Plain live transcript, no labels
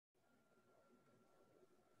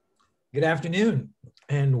Good afternoon,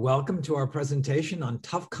 and welcome to our presentation on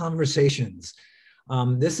tough conversations.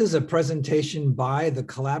 This is a presentation by the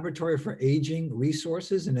Collaboratory for Aging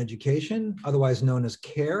Resources and Education, otherwise known as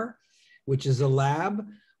C.A.R.E, which is a lab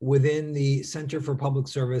within the Center for Public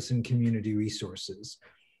Service and Community Resources.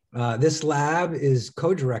 This lab is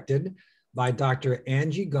co-directed by Dr.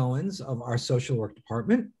 Angie Goins of our social work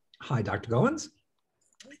department. Hi, Dr. Goins.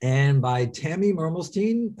 And by Tammy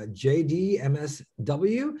Mermelstein, JD,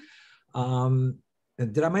 MSW. Am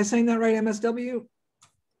I saying that right, MSW?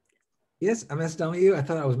 Yes, MSW. I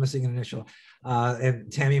thought I was missing an initial.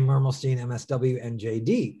 And Tammy Mermelstein, MSW, and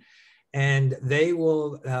JD. And they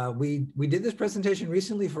will, we did this presentation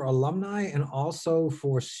recently for alumni and also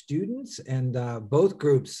for students. And both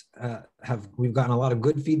groups we've gotten a lot of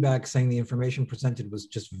good feedback saying the information presented was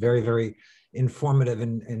just very, very informative,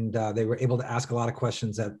 and they were able to ask a lot of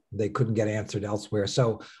questions that they couldn't get answered elsewhere.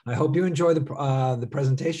 So I hope you enjoy the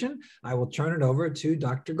presentation. I will turn it over to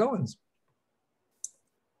Dr. Goins.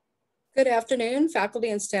 Good afternoon, faculty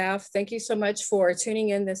and staff. Thank you so much for tuning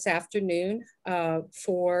in this afternoon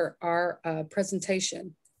for our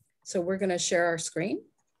presentation. So we're going to share our screen.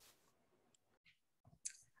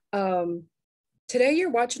 Today you're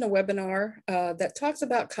watching a webinar that talks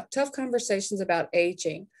about tough conversations about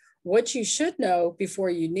aging, what you should know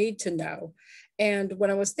before you need to know. And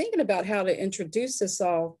when I was thinking about how to introduce this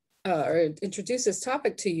introduce this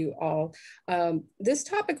topic to you all, this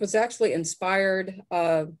topic was actually inspired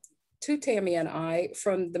to Tammy and I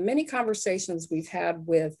from the many conversations we've had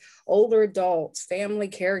with older adults, family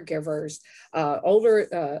caregivers,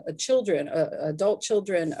 children, adult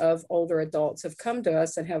children of older adults have come to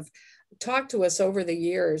us and have talked to us over the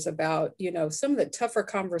years about, some of the tougher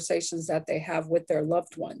conversations that they have with their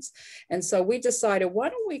loved ones. And so we decided, why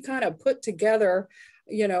don't we kind of put together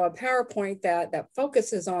a PowerPoint that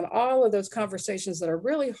focuses on all of those conversations that are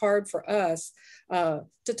really hard for us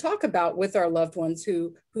to talk about with our loved ones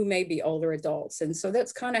who may be older adults. And so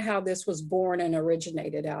that's kind of how this was born and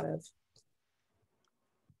originated out of.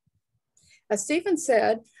 As Stephen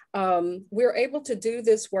said, we're able to do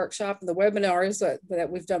this workshop and the webinars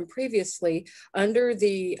that we've done previously under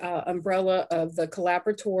the umbrella of the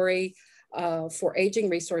Collaboratory for Aging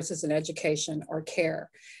Resources and Education, or C.A.R.E.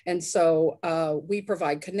 And so we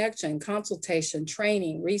provide connection, consultation,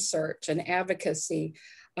 training, research, and advocacy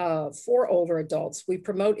for older adults. We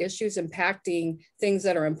promote issues impacting things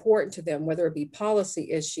that are important to them, whether it be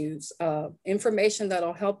policy issues, information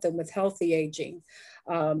that'll help them with healthy aging,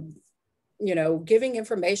 giving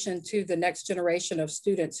information to the next generation of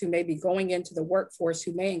students who may be going into the workforce,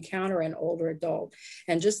 who may encounter an older adult,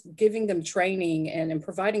 and just giving them training and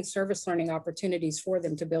providing service learning opportunities for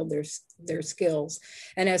them to build their skills.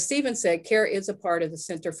 And as Stephen said, C.A.R.E is a part of the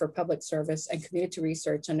Center for Public Service and Community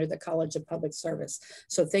Research under the College of Public Service.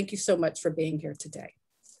 So thank you so much for being here today.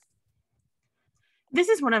 This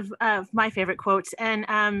is one of my favorite quotes.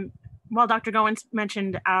 And while Dr. Goins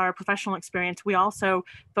mentioned our professional experience, we also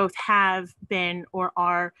both have been or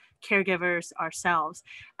are caregivers ourselves.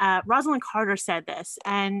 Rosalind Carter said this,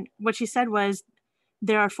 and what she said was,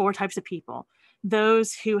 there are 4 types of people: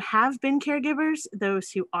 those who have been caregivers,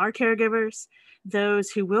 those who are caregivers, those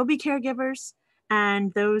who will be caregivers,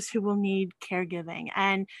 and those who will need caregiving.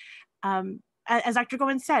 And as Dr.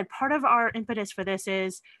 Goins said, part of our impetus for this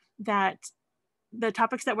is that the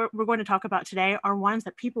topics that we're going to talk about today are ones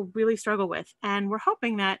that people really struggle with, and we're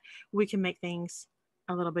hoping that we can make things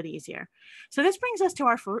a little bit easier. So this brings us to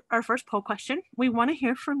our first poll question. We want to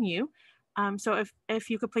hear from you. So if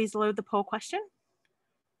you could please load the poll question.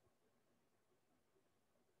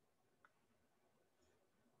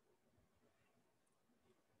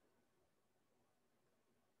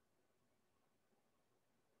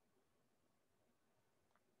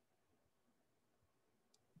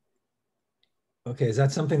 Okay, is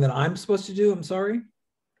that something that I'm supposed to do? I'm sorry.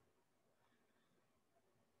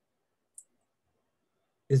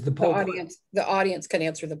 Is the poll? The audience can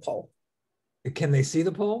answer the poll. Can they see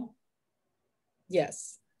the poll?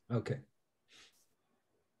 Yes. Okay.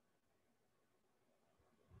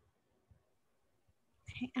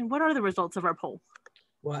 Okay, and what are the results of our poll?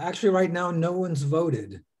 Well, actually right now, no one's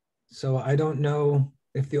voted. So I don't know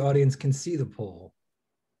if the audience can see the poll.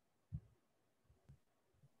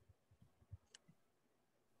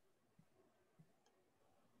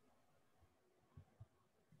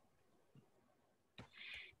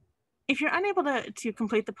 If you're unable to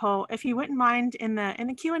complete the poll, if you wouldn't mind in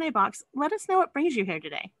the Q&A box, let us know what brings you here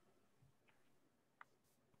today.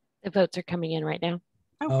 The votes are coming in right now.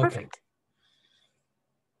 Oh, okay. Perfect.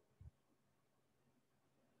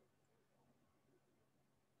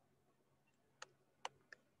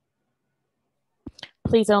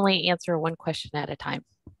 please only answer one question at a time.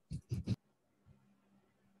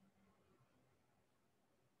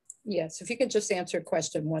 Yes, if you could just answer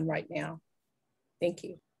question 1 right now. Thank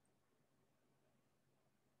you.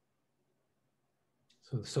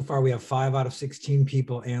 So far we have 5 out of 16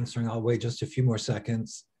 people answering. I'll wait just a few more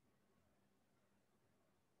seconds.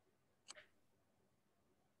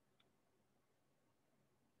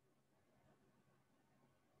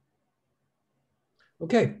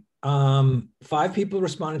 Okay, 5 people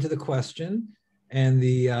responded to the question, and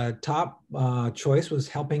the top choice was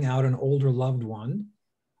helping out an older loved one.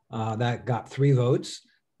 That got 3 votes,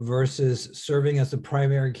 versus serving as the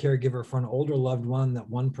primary caregiver for an older loved one. That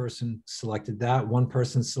 1 person selected that. 1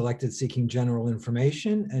 person selected seeking general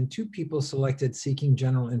information, and 2 people selected seeking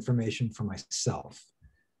general information for myself.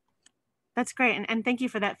 That's great, and thank you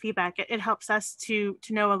for that feedback. It helps us to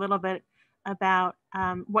know a little bit about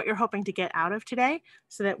what you're hoping to get out of today,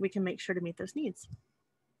 so that we can make sure to meet those needs.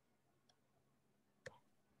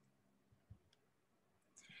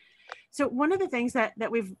 So one of the things that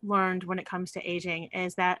we've learned when it comes to aging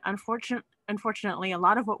is that unfortunately, a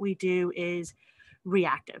lot of what we do is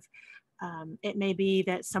reactive. It may be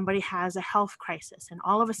that somebody has a health crisis and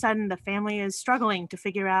all of a sudden the family is struggling to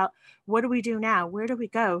figure out, what do we do now? Where do we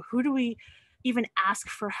go? Who do we even ask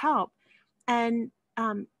for help? And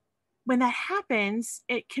when that happens,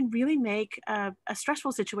 it can really make a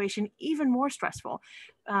stressful situation even more stressful,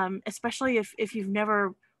 especially if you've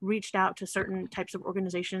never reached out to certain types of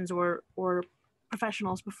organizations or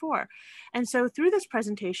professionals before. And so through this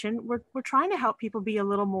presentation, we're trying to help people be a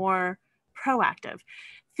little more proactive,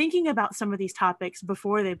 thinking about some of these topics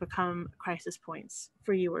before they become crisis points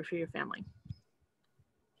for you or for your family.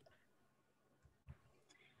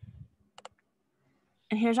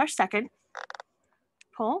 And here's our second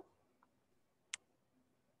poll.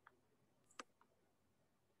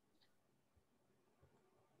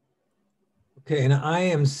 Okay, and I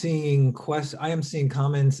am seeing comments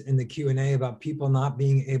in the Q&A about people not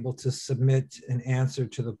being able to submit an answer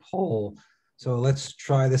to the poll. So let's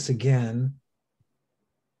try this again.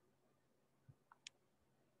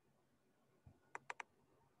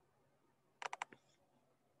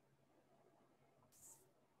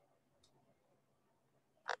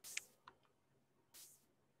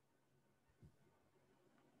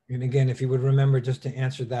 And again, if you would remember just to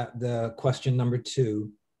answer the question number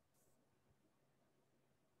 2.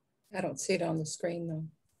 I don't see it on the screen though.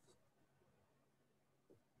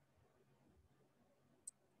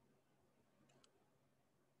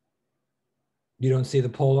 You don't see the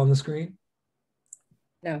poll on the screen?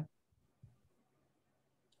 No.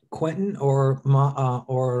 Quentin or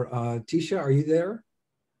Tisha, are you there?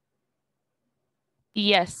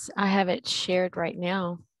 Yes, I have it shared right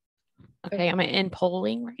now. Okay, I'm in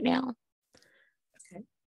polling right now. Okay.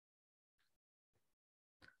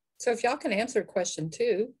 So if y'all can answer question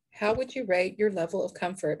 2, how would you rate your level of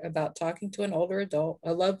comfort about talking to an older adult,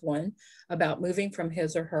 a loved one, about moving from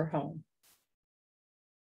his or her home?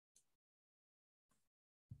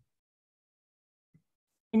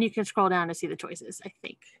 And you can scroll down to see the choices, I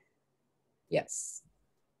think. Yes.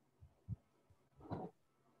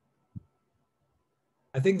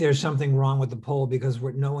 I think there's something wrong with the poll because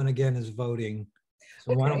no one again is voting.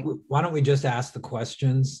 So Okay. why don't we just ask the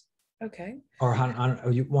questions? Okay. Or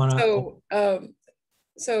you want to?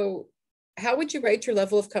 So how would you rate your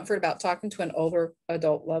level of comfort about talking to an older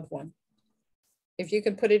adult loved one? If you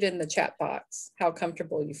could put it in the chat box, how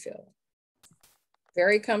comfortable you feel.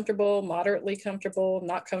 Very comfortable, moderately comfortable,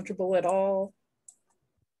 not comfortable at all.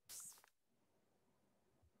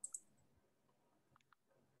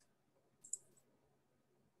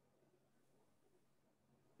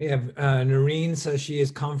 Yeah, Noreen says she is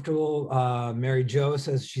comfortable. Mary Jo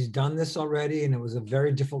says she's done this already, and it was a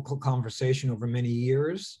very difficult conversation over many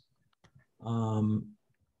years. We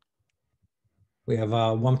have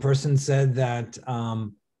one person said that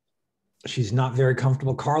she's not very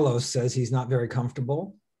comfortable. Carlos says he's not very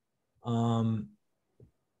comfortable.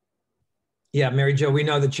 Yeah, Mary Jo, we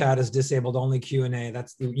know the chat is disabled only Q&A.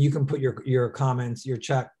 You can put your comments, your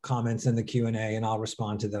chat comments in the Q&A, and I'll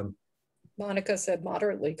respond to them. Monica said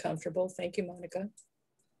moderately comfortable. Thank you, Monica.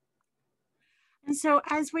 And so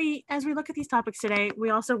as we look at these topics today, we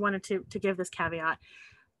also wanted to give this caveat.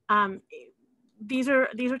 These are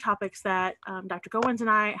topics that Dr. Goins and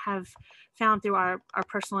I have found through our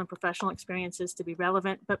personal and professional experiences to be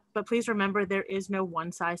relevant, but please remember there is no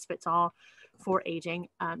one size fits all for aging.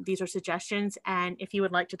 These are suggestions, and if you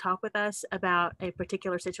would like to talk with us about a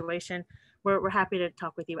particular situation, we're happy to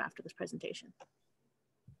talk with you after this presentation.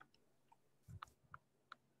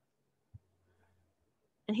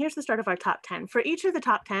 And here's the start of our top 10. For each of the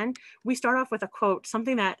top 10, we start off with a quote,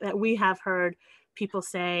 something that we have heard people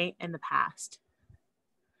say in the past.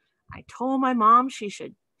 I told my mom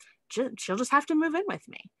she'll just have to move in with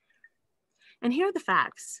me. And here are the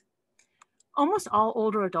facts. Almost all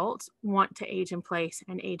older adults want to age in place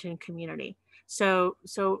and age in community. So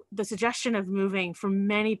the suggestion of moving for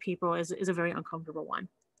many people is a very uncomfortable one.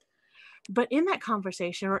 But in that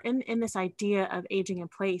conversation, or in this idea of aging in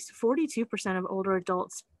place, 42% of older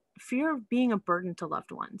adults fear being a burden to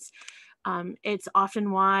loved ones. It's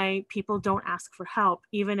often why people don't ask for help,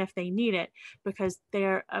 even if they need it, because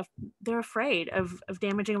they're afraid of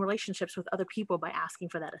damaging relationships with other people by asking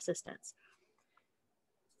for that assistance.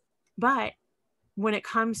 But when it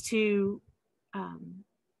comes to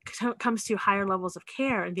higher levels of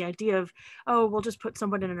care and the idea of, oh, we'll just put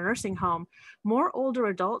someone in a nursing home, more older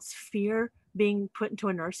adults fear being put into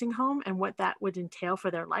a nursing home and what that would entail for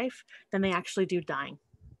their life than they actually do dying.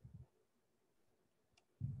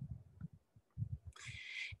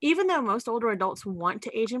 Even though most older adults want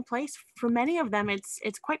to age in place, for many of them, it's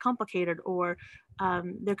quite complicated, or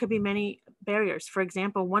there could be many barriers. For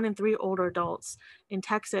example, 1 in 3 older adults in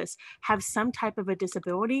Texas have some type of a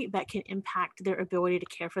disability that can impact their ability to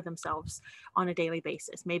care for themselves on a daily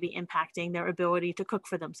basis, maybe impacting their ability to cook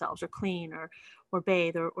for themselves or clean or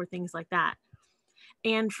bathe or things like that.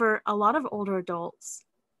 And for a lot of older adults,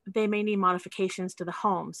 they may need modifications to the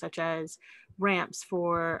home, such as ramps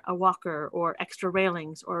for a walker or extra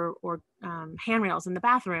railings or handrails in the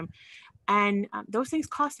bathroom. And those things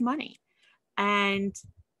cost money. And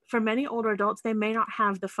for many older adults, they may not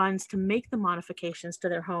have the funds to make the modifications to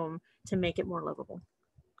their home to make it more livable.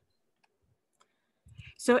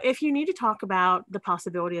 So if you need to talk about the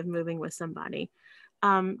possibility of moving with somebody,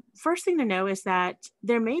 first thing to know is that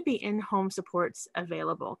there may be in-home supports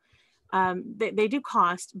available. They do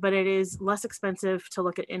cost, but it is less expensive to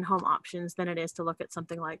look at in-home options than it is to look at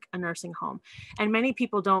something like a nursing home. And many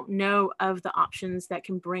people don't know of the options that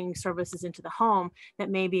can bring services into the home that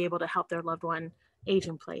may be able to help their loved one age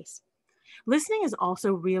in place. Listening is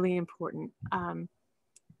also really important.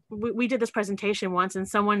 We did this presentation once and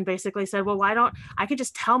someone basically said, well, why don't I could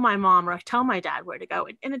just tell my mom or tell my dad where to go?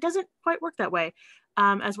 And it doesn't quite work that way.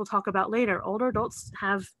 As we'll talk about later, older adults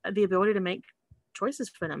have the ability to make choices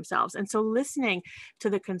for themselves. And so listening to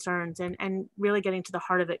the concerns and really getting to the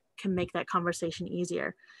heart of it can make that conversation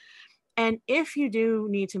easier. And if you do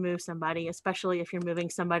need to move somebody, especially if you're moving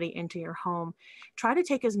somebody into your home, try to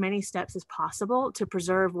take as many steps as possible to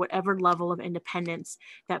preserve whatever level of independence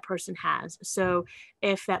that person has. So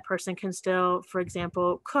if that person can still, for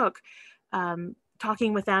example, cook,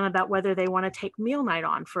 talking with them about whether they want to take meal night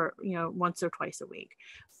on for, once or twice a week,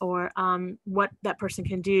 or what that person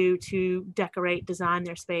can do to decorate, design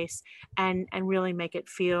their space, and really make it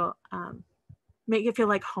feel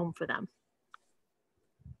like home for them.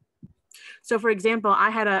 So for example,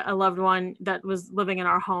 I had a loved one that was living in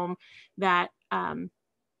our home that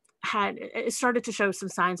it started to show some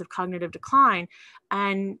signs of cognitive decline,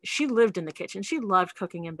 and she lived in the kitchen. She loved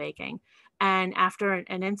cooking and baking. And after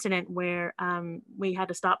an incident where we had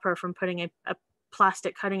to stop her from putting a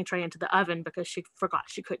plastic cutting tray into the oven because she forgot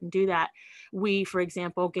she couldn't do that, we, for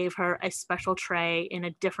example, gave her a special tray in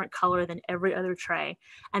a different color than every other tray.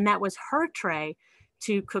 And that was her tray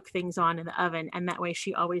to cook things on in the oven. And that way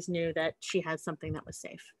she always knew that she had something that was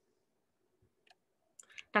safe.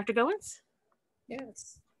 Dr. Goins?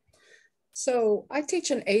 Yes. So I teach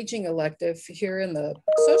an aging elective here in the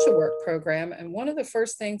social work program. And one of the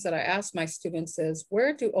first things that I ask my students is,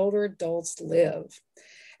 where do older adults live?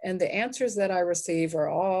 And the answers that I receive are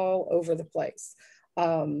all over the place.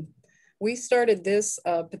 We started this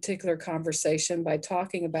particular conversation by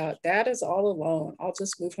talking about Dad is all alone. I'll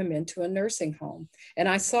just move him into a nursing home. And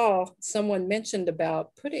I saw someone mentioned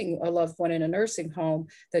about putting a loved one in a nursing home,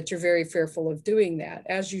 that you're very fearful of doing that,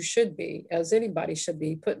 as you should be, as anybody should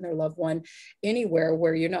be, putting their loved one anywhere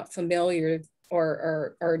where you're not familiar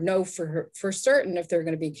or know for certain if they're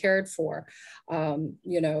going to be cared for.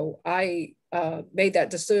 I made that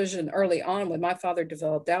decision early on when my father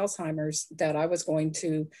developed Alzheimer's, that I was going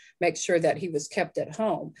to make sure that he was kept at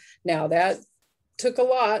home. Now that took a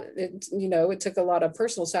lot, it took a lot of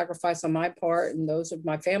personal sacrifice on my part and those of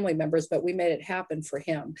my family members, but we made it happen for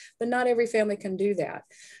him. But not every family can do that.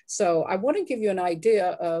 So I want to give you an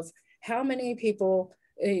idea of how many people,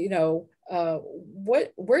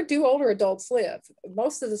 where do older adults live?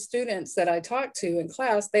 Most of the students that I talk to in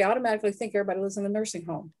class, they automatically think everybody lives in a nursing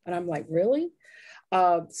home. And I'm like, really?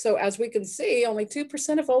 So as we can see, only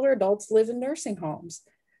 2% of older adults live in nursing homes.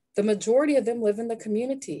 The majority of them live in the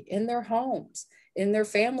community, in their homes. in their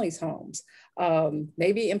families' homes,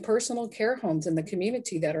 maybe in personal care homes in the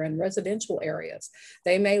community that are in residential areas.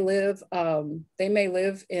 They may live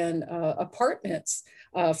in apartments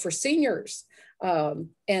for seniors. And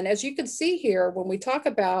as you can see here, when we talk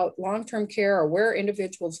about long-term care or where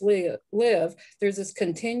individuals live, there's this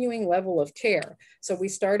continuing level of care. So we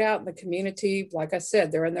start out in the community, like I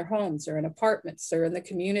said, they're in their homes, they're in apartments, they're in the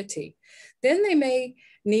community. Then they may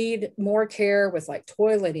need more care with like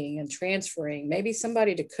toileting and transferring, maybe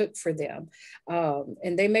somebody to cook for them.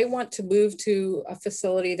 And they may want to move to a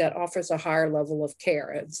facility that offers a higher level of care.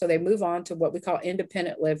 And so they move on to what we call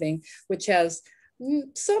independent living, which has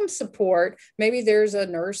some support. Maybe there's a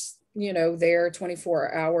nurse, you know, there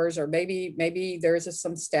 24 hours, or maybe there's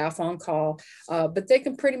some staff on call, but they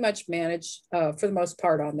can pretty much manage for the most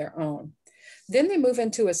part on their own. Then they move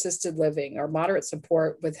into assisted living or moderate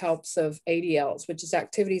support with helps of ADLs, which is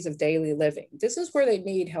activities of daily living. This is where they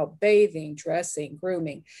need help bathing, dressing,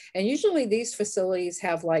 grooming. And usually these facilities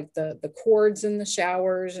have like the cords in the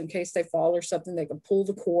showers in case they fall or something, they can pull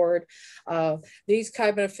the cord. These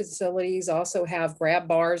kind of facilities also have grab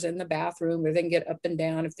bars in the bathroom where they can get up and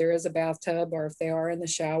down if there is a bathtub or if they are in the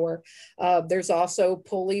shower. There's also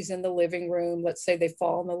pulleys in the living room. Let's say they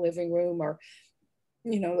fall in the living room, or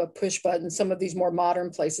you know, a push button. Some of these more modern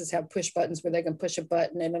places have push buttons where they can push a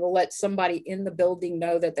button and it'll let somebody in the building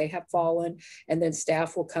know that they have fallen, and then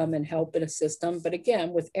staff will come and help and assist them. But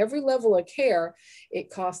again, with every level of care, it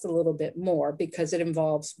costs a little bit more because it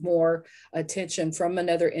involves more attention from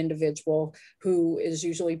another individual who is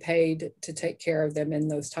usually paid to take care of them in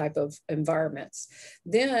those type of environments.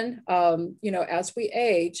 Then, you know, as we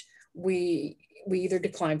age, we either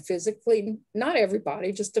decline physically, not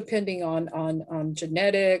everybody, just depending on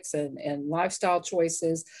genetics and lifestyle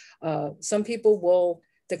choices. Some people will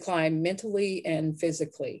decline mentally and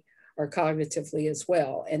physically or cognitively as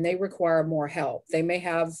well, and they require more help. They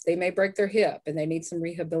may break their hip and they need some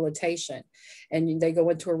rehabilitation, and they go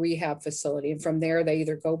into a rehab facility, and from there they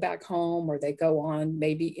either go back home or they go on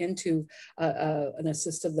maybe into an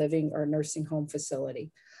assisted living or nursing home facility.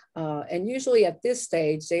 And usually at this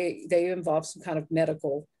stage, they involve some kind of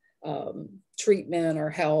medical treatment or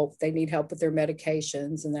help. They need help with their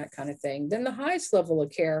medications and that kind of thing. Then the highest level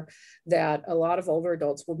of care that a lot of older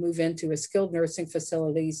adults will move into is skilled nursing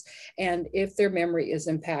facilities. And if their memory is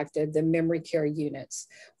impacted, the memory care units,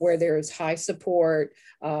 where there's high support,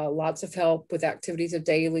 lots of help with activities of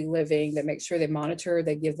daily living. They make sure they monitor,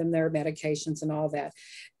 they give them their medications and all that.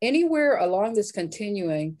 Anywhere along this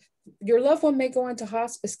continuum, your loved one may go into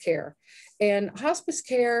hospice care, and hospice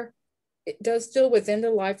care, it does deal with end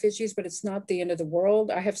of life issues, but it's not the end of the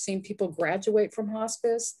world. I have seen people graduate from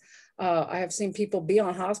hospice. I have seen people be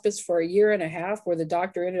on hospice for a year and a half where the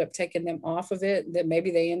doctor ended up taking them off of it, that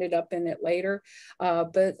maybe they ended up in it later.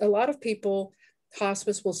 But a lot of people,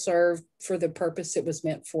 hospice will serve for the purpose it was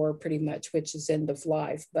meant for, pretty much, which is end of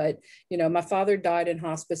life. But, you know, my father died in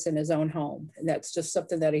hospice in his own home. And that's just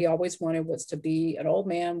something that he always wanted, was to be an old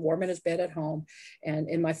man, warm in his bed at home.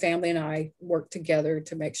 And my family and I worked together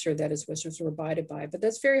to make sure that his wishes were abided by. But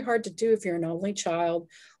that's very hard to do if you're an only child,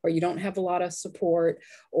 or you don't have a lot of support,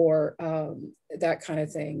 or that kind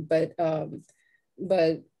of thing. But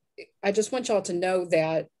I just want y'all to know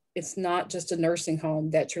that it's not just a nursing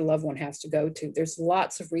home that your loved one has to go to. There's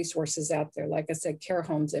lots of resources out there. Like I said, care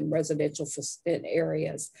homes in residential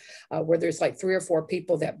areas where there's like 3 or 4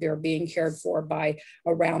 people that they're being cared for by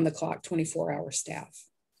around the clock, 24-hour staff.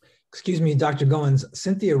 Excuse me, Dr. Goins,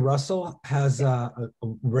 Cynthia Russell has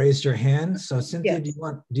raised her hand. So Cynthia, yes.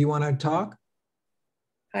 do you want to talk?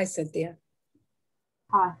 Hi, Cynthia.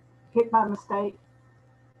 Hi, hit by mistake.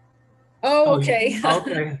 Oh, okay.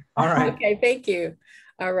 Okay, all right. Okay, thank you.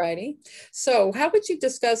 All righty. So how would you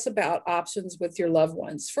discuss about options with your loved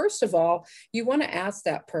ones? First of all, you want to ask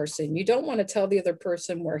that person. You don't want to tell the other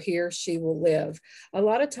person where he or she will live. A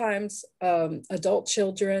lot of times, adult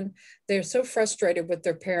children, they're so frustrated with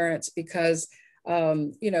their parents because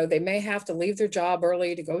you know, they may have to leave their job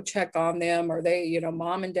early to go check on them, or they, you know,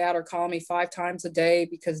 mom and dad are calling me 5 times a day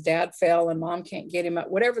because dad fell and mom can't get him up,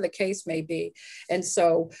 whatever the case may be. And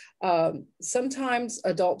so sometimes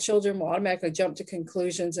adult children will automatically jump to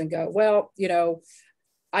conclusions and go, well, you know,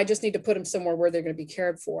 I just need to put them somewhere where they're going to be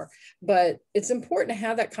cared for. But it's important to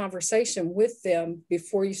have that conversation with them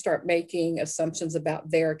before you start making assumptions about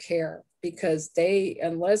their care, because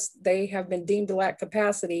unless they have been deemed to lack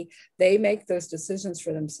capacity, they make those decisions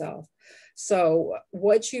for themselves. So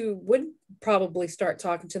what you would probably start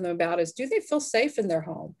talking to them about is, do they feel safe in their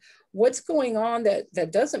home? What's going on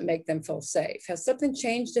that doesn't make them feel safe? Has something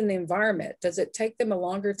changed in the environment? Does it take them a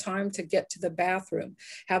longer time to get to the bathroom?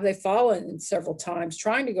 Have they fallen several times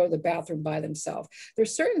trying to go to the bathroom by themselves?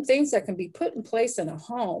 There's certain things that can be put in place in a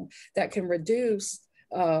home that can reduce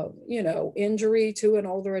injury to an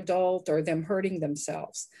older adult or them hurting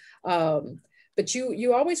themselves. But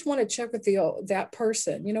you always want to check with that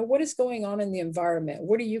person. What is going on in the environment?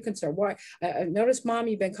 What are you concerned? Why? I noticed, Mom,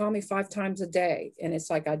 you've been calling me 5 times a day, and it's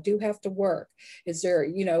like, I do have to work. Is there,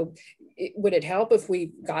 would it help if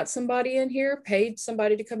we got somebody in here, paid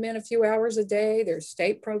somebody to come in a few hours a day? There's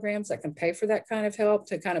state programs that can pay for that kind of help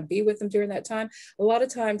to kind of be with them during that time. A lot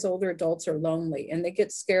of times older adults are lonely and they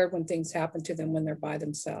get scared when things happen to them when they're by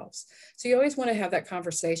themselves. So you always want to have that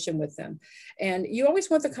conversation with them. And you always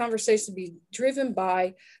want the conversation to be driven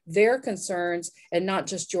by their concerns and not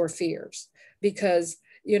just your fears, because,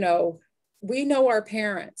 we know our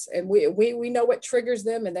parents, and we know what triggers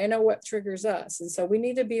them, and they know what triggers us. And so we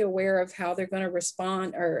need to be aware of how they're going to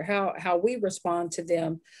respond, or how we respond to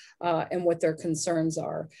them, and what their concerns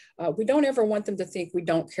are. We don't ever want them to think we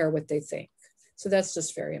don't care what they think. So that's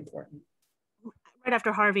just very important. Right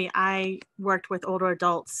after Harvey, I worked with older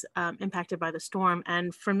adults impacted by the storm.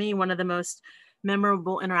 And for me, one of the most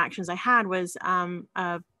memorable interactions I had was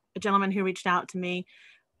a gentleman who reached out to me.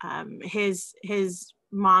 His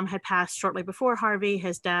mom had passed shortly before Harvey.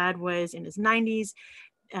 His dad was in his 90s,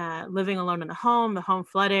 living alone in the home. The home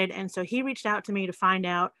flooded. And so he reached out to me to find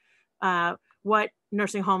out what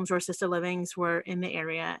nursing homes or assisted livings were in the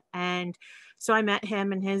area. And so I met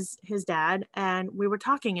him and his dad, and we were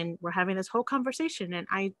talking and we're having this whole conversation. And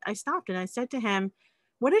I stopped and I said to him,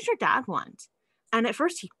 "What does your dad want?" And at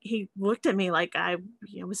first he looked at me like I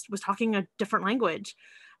was talking a different language.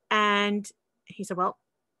 And he said, "Well,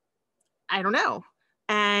 I don't know."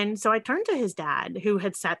 And so I turned to his dad, who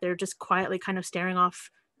had sat there just quietly kind of staring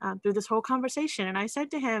off through this whole conversation. And I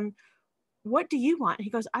said to him, "What do you want?" He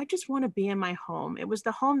goes, "I just want to be in my home." It was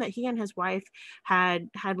the home that he and his wife had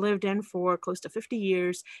lived in for close to 50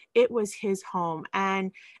 years. It was his home.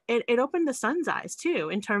 And it opened the son's eyes too,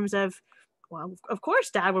 in terms of, well, of course,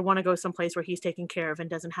 Dad would want to go someplace where he's taken care of and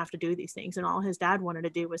doesn't have to do these things. And all his dad wanted to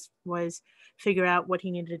do was figure out what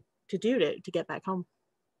he needed to do to get back home.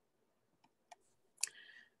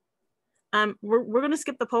 We're going to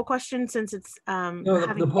skip the poll question since it's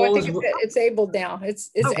the poll is it's abled now. It's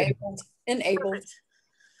okay. enabled.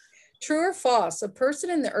 True or false? A person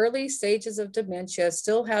in the early stages of dementia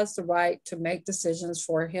still has the right to make decisions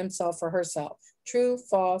for himself or herself. True,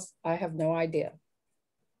 false? I have no idea.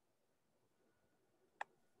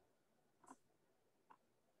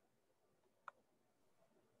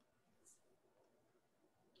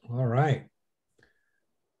 All right.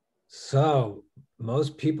 So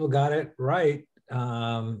most people got it right.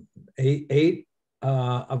 Eight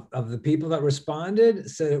of the people that responded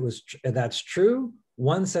said that's true.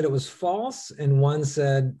 One said it was false, and one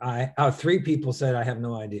said 3 people said I have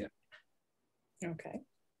no idea. Okay.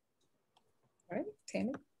 All right,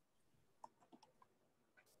 Tammy.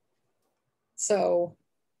 So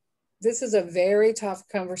this is a very tough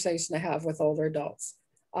conversation to have with older adults.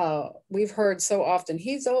 We've heard so often,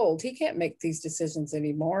 he's old, he can't make these decisions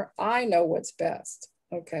anymore. I know what's best.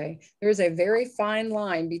 Okay. There's a very fine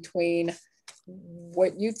line between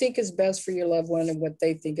what you think is best for your loved one and what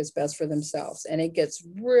they think is best for themselves. And it gets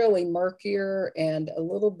really murkier and a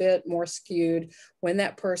little bit more skewed when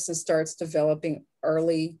that person starts developing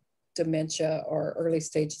early dementia or early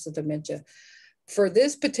stages of dementia. For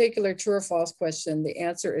this particular true or false question, the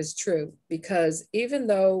answer is true, because even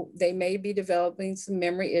though they may be developing some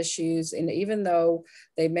memory issues, and even though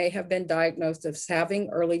they may have been diagnosed as having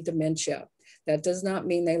early dementia, that does not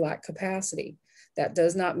mean they lack capacity. That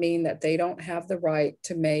does not mean that they don't have the right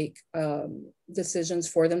to make decisions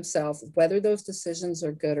for themselves, whether those decisions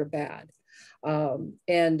are good or bad.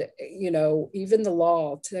 And, even the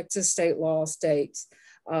law, Texas state law states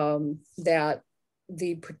that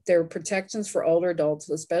there are protections for older adults,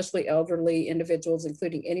 especially elderly individuals,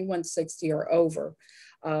 including anyone 60 or over.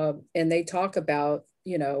 And they talk about,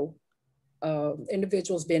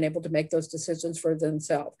 individuals being able to make those decisions for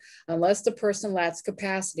themselves, unless the person lacks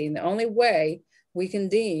capacity. And the only way we can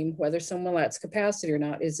deem whether someone lacks capacity or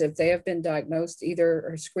not is if they have been diagnosed either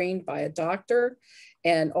or screened by a doctor,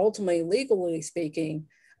 and ultimately, legally speaking,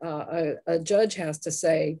 a judge has to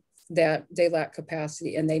say that they lack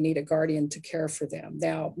capacity and they need a guardian to care for them.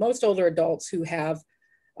 Now, most older adults who have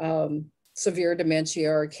severe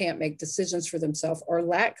dementia or can't make decisions for themselves or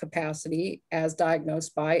lack capacity as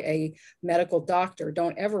diagnosed by a medical doctor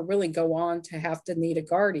don't ever really go on to have to need a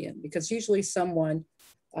guardian, because usually someone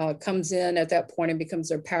comes in at that point and becomes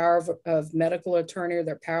their power of medical attorney, or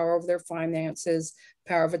their power over their finances,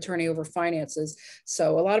 power of attorney over finances.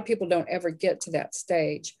 So a lot of people don't ever get to that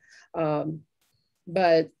stage,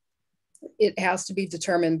 but it has to be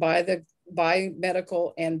determined by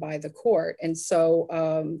medical and by the court. And so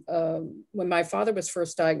when my father was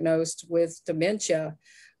first diagnosed with dementia,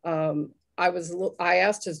 I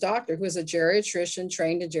asked his doctor, who is a geriatrician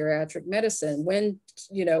trained in geriatric medicine, when,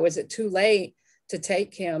 is it too late to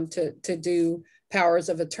take him to do powers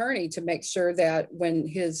of attorney to make sure that when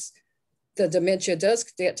the dementia does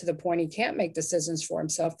get to the point he can't make decisions for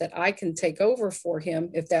himself, that I can take over for him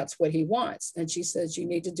if that's what he wants. And she says, you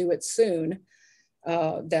need to do it soon.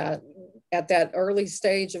 That at that early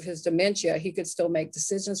stage of his dementia, he could still make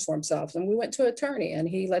decisions for himself. And we went to an attorney, and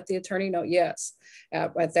he let the attorney know, yes,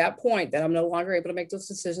 at that point that I'm no longer able to make those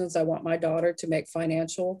decisions. I want my daughter to make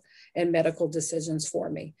financial and medical decisions for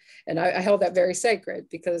me. And I held that very sacred,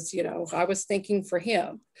 because, I was thinking for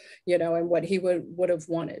him, and what he would have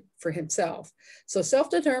wanted for himself. So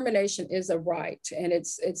self-determination is a right. And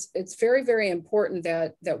it's very, very important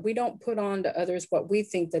that we don't put on to others what we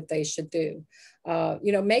think that they should do.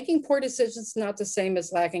 Making poor decisions is not the same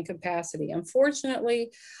as lacking capacity.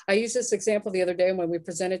 Unfortunately, I used this example the other day when we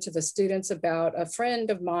presented to the students about a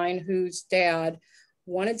friend of mine whose dad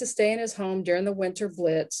wanted to stay in his home during the winter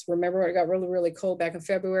blitz. Remember when it got really, really cold back in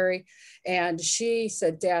February? And she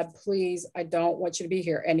said, Dad, please, I don't want you to be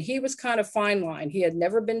here. And he was kind of fine line. He had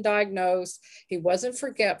never been diagnosed. He wasn't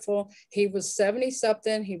forgetful. He was 70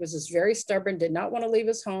 something. He was just very stubborn, did not want to leave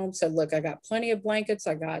his home. Said, look, I got plenty of blankets.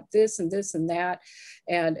 I got this and this and that.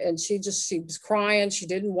 And she was crying. She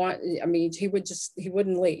didn't want, he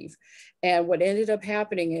wouldn't leave. And what ended up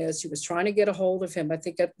happening is she was trying to get a hold of him. I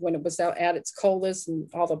think when it was out at its coldest and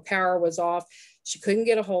all the power was off, she couldn't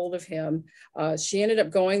get a hold of him. She ended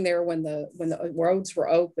up going there when the roads were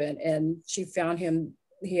open, and she found him.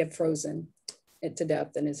 He had frozen to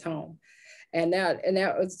death in his home, and that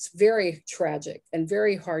was very tragic and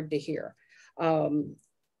very hard to hear.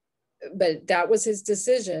 But that was his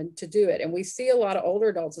decision to do it. And we see a lot of older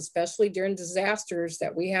adults, especially during disasters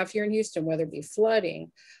that we have here in Houston, whether it be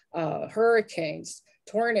flooding, hurricanes,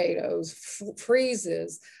 tornadoes,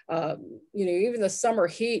 freezes, even the summer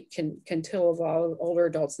heat can kill a lot of older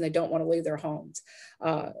adults, and they don't want to leave their homes.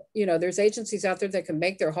 There's agencies out there that can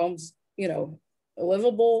make their homes,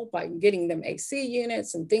 livable by getting them AC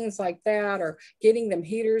units and things like that, or getting them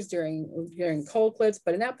heaters during cold clips.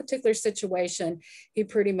 But in that particular situation, he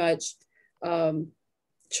pretty much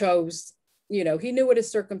chose, he knew what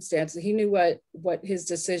his circumstances, he knew what his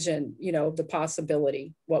decision, the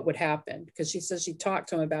possibility, what would happen. Because she says she talked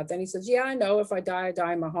to him about that. And he says, yeah, I know if I die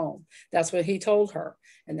in my home. That's what he told her.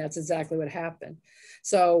 And that's exactly what happened.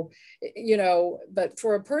 So, but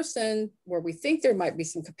for a person where we think there might be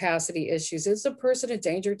some capacity issues, is the person a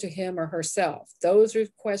danger to him or herself? Those are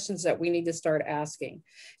questions that we need to start asking.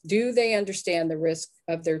 Do they understand the risk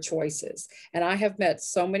of their choices? And I have met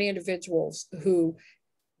so many individuals who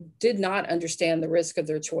did not understand the risk of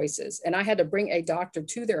their choices. And I had to bring a doctor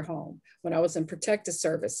to their home when I was in protective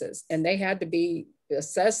services, and they had to be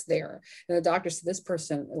assessed there. And the doctor said, this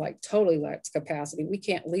person totally lacks capacity. We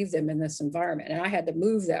can't leave them in this environment. And I had to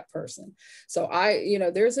move that person. So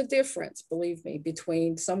there's a difference, believe me,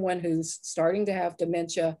 between someone who's starting to have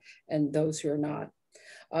dementia and those who are not.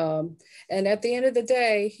 And at the end of the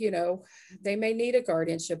day, they may need a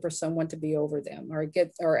guardianship or someone to be over them,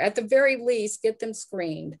 or at the very least, get them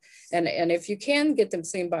screened. And if you can get them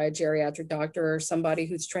seen by a geriatric doctor or somebody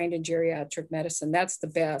who's trained in geriatric medicine, that's the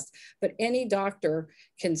best. But any doctor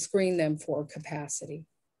can screen them for capacity.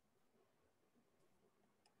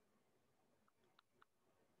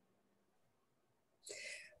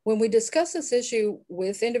 When we discuss this issue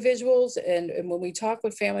with individuals and when we talk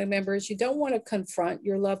with family members, you don't want to confront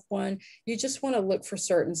your loved one. You just want to look for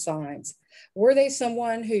certain signs. Were they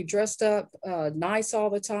someone who dressed up nice all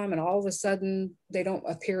the time, and all of a sudden they don't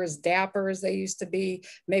appear as dapper as they used to be?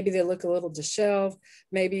 Maybe they look a little disheveled.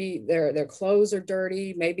 Maybe their clothes are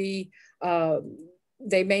dirty. Maybe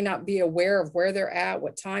they may not be aware of where they're at,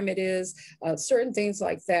 what time it is, certain things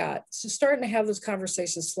like that. So starting to have those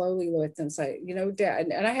conversations slowly with them, say, Dad,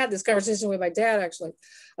 and I had this conversation with my dad, actually.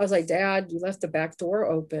 I was like, Dad, you left the back door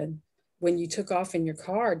open when you took off in your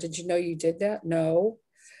car. Did you know you did that? No.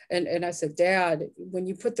 And I said, Dad, when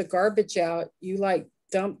you put the garbage out, you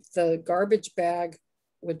dumped the garbage bag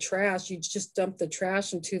with trash, you just dump the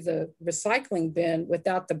trash into the recycling bin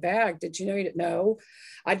without the bag. Did you know? You didn't know?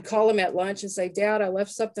 I'd call him at lunch and say, Dad, I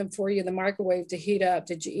left something for you in the microwave to heat up.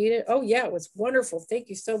 Did you eat it? Oh yeah, it was wonderful. Thank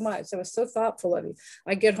you so much. That was so thoughtful of you.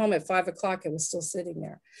 I get home at 5 o'clock, it was still sitting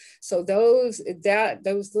there. So those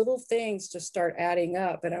little things just start adding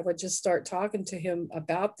up. And I would just start talking to him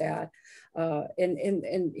about that.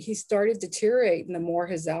 And he started deteriorating the more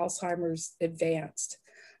his Alzheimer's advanced.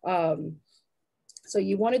 So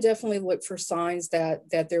you want to definitely look for signs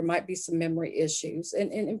that there might be some memory issues,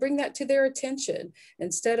 and bring that to their attention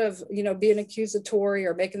instead of, being accusatory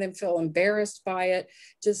or making them feel embarrassed by it.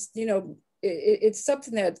 Just, it's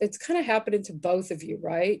something that it's kind of happening to both of you,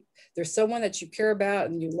 right? There's someone that you care about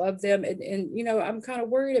and you love them. And I'm kind of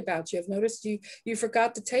worried about you. I've noticed you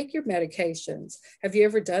forgot to take your medications. Have you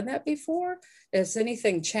ever done that before? Has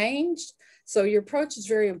anything changed? So your approach is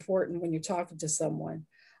very important when you're talking to someone.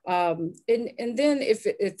 And then if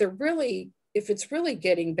it's really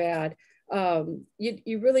getting bad,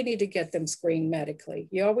 you really need to get them screened medically.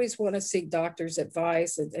 You always want to seek doctor's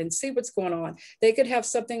advice and see what's going on. They could have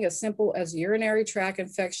something as simple as urinary tract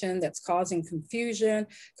infection that's causing confusion,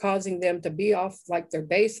 causing them to be off like their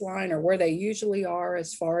baseline or where they usually are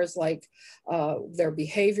as far as like their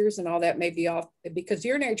behaviors and all that may be off, because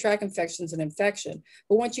urinary tract infection is an infection.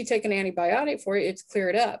 But once you take an antibiotic for it, it's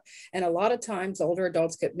cleared up. And a lot of times older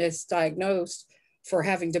adults get misdiagnosed for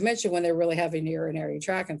having dementia when they're really having urinary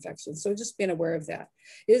tract infection. So just being aware of that.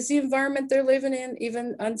 Is the environment they're living in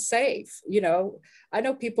even unsafe? I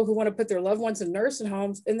know people who want to put their loved ones in nursing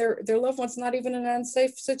homes and their loved ones not even in an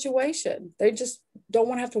unsafe situation. They just don't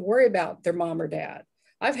want to have to worry about their mom or dad.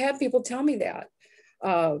 I've had people tell me that.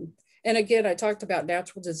 And again, I talked about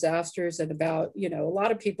natural disasters and about, a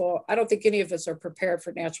lot of people, I don't think any of us are prepared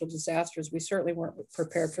for natural disasters. We certainly weren't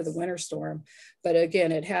prepared for the winter storm. But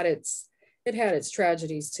again, it had its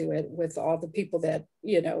tragedies to it with all the people that,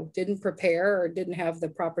 didn't prepare or didn't have the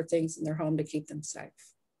proper things in their home to keep them safe.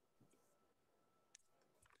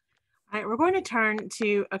 All right, we're going to turn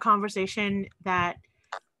to a conversation that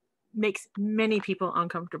makes many people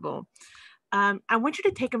uncomfortable. I want you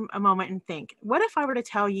to take a moment and think, what if I were to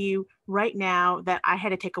tell you right now that I had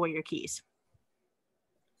to take away your keys?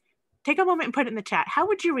 Take a moment and put it in the chat. How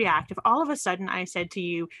would you react if all of a sudden I said to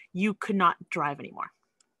you, you could not drive anymore?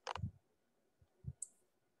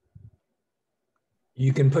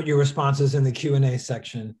 You can put your responses in the Q&A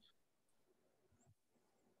section.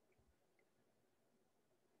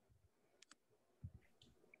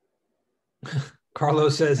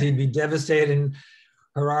 Carlos says he'd be devastated, and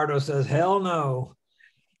Gerardo says, hell no.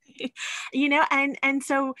 And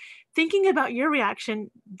so thinking about your reaction,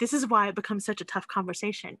 this is why it becomes such a tough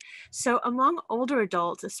conversation. So among older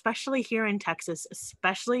adults, especially here in Texas,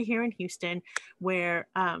 especially here in Houston, where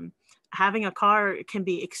having a car can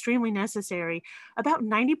be extremely necessary, about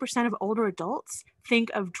 90% of older adults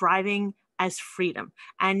think of driving as freedom.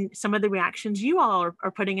 And some of the reactions you all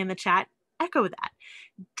are putting in the chat echo that.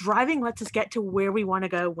 Driving lets us get to where we want to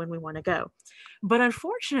go when we want to go. But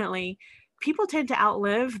unfortunately, people tend to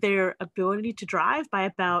outlive their ability to drive by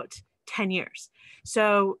about 10 years.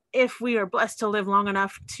 So if we are blessed to live long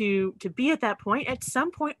enough to be at that point, at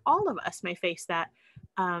some point, all of us may face that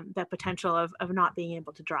potential of not being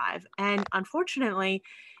able to drive. And unfortunately,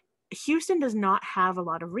 Houston does not have a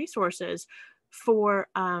lot of resources for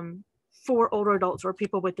older adults or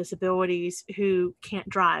people with disabilities who can't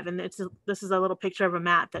drive. And this is a little picture of a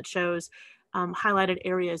map that shows highlighted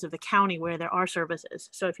areas of the county where there are services.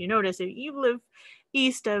 So if you notice, if you live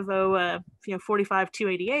east of 45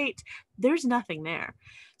 288, there's nothing there.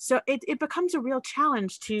 So it becomes a real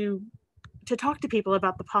challenge to talk to people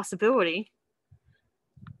about the possibility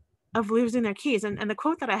of losing their keys. And the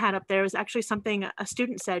quote that I had up there is actually something a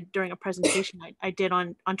student said during a presentation I did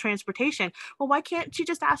on transportation. Well, why can't you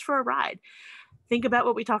just ask for a ride? Think about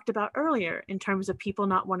what we talked about earlier in terms of people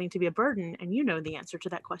not wanting to be a burden, and you know the answer to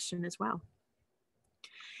that question as well.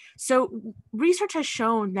 So research has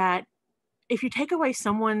shown that if you take away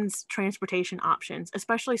someone's transportation options,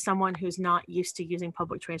 especially someone who's not used to using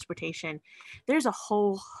public transportation, there's a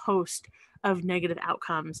whole host of negative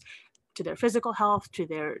outcomes to their physical health, to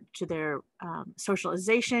their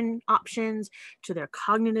socialization options, to their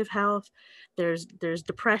cognitive health. There's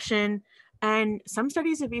depression, and some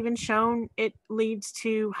studies have even shown it leads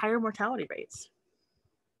to higher mortality rates.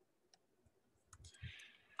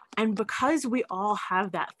 And because we all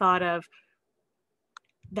have that thought of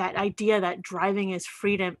that idea that driving is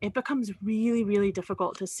freedom, it becomes really, really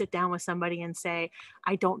difficult to sit down with somebody and say,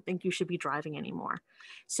 I don't think you should be driving anymore.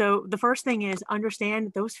 So the first thing is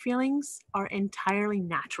understand those feelings are entirely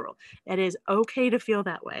natural. It is okay to feel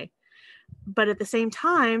that way. But at the same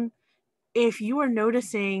time, if you are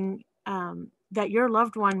noticing that your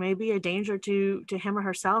loved one may be a danger to him or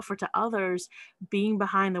herself or to others being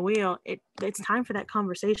behind the wheel, it's time for that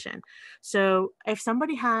conversation. So if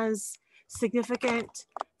somebody has significant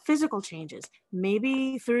physical changes,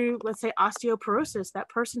 maybe through, let's say, osteoporosis, that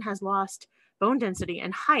person has lost bone density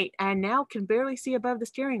and height and now can barely see above the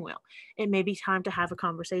steering wheel, it may be time to have a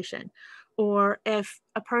conversation. Or if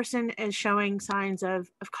a person is showing signs of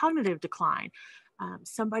cognitive decline,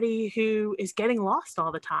 somebody who is getting lost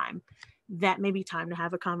all the time, that may be time to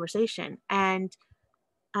have a conversation. And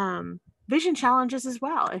vision challenges as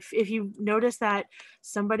well. If you notice that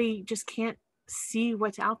somebody just can't see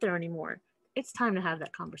what's out there anymore, it's time to have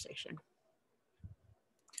that conversation.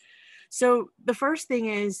 So the first thing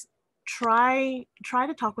is try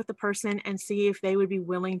to talk with the person and see if they would be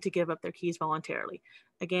willing to give up their keys voluntarily.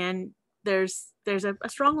 Again, there's a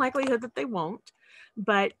strong likelihood that they won't,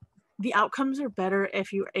 but the outcomes are better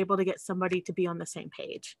if you're able to get somebody to be on the same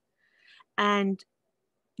page. And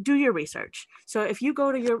do your research. So if you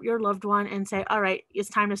go to your loved one and say, all right, it's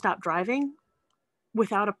time to stop driving,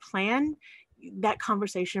 without a plan, that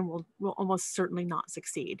conversation will almost certainly not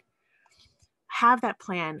succeed. Have that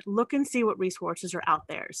plan. Look and see what resources are out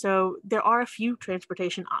there. So there are a few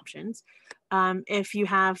transportation options. If you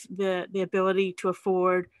have the ability to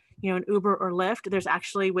afford, an Uber or Lyft, there's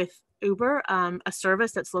actually with Uber a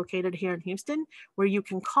service that's located here in Houston where you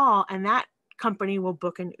can call and that company will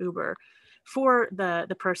book an Uber for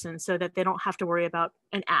the person so that they don't have to worry about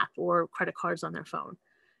an app or credit cards on their phone.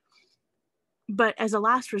 But as a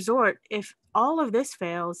last resort, if all of this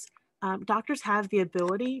fails, doctors have the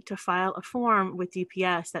ability to file a form with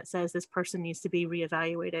DPS that says this person needs to be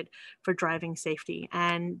reevaluated for driving safety.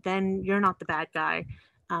 And then you're not the bad guy.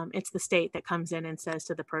 It's the state that comes in and says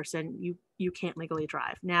to the person, you can't legally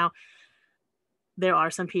drive. Now, there are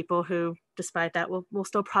some people who, despite that, will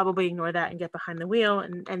still probably ignore that and get behind the wheel.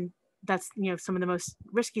 And that's, some of the most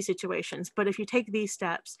risky situations. But if you take these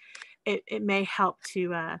steps, it may help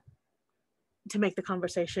to make the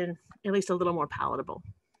conversation at least a little more palatable.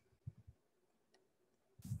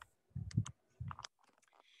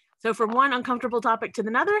 So from one uncomfortable topic to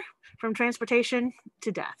another, from transportation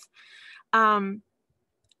to death.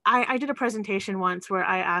 I did a presentation once where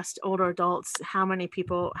I asked older adults how many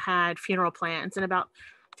people had funeral plans, and about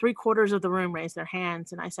 3/4 of the room raised their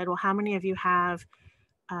hands. And I said, well, how many of you have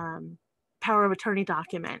power of attorney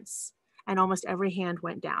documents? And almost every hand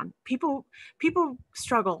went down. People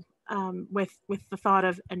struggle with the thought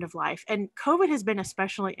of end of life. And COVID has been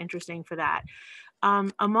especially interesting for that.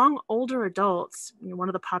 Among older adults, one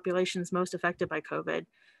of the populations most affected by COVID,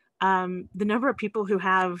 the number of people who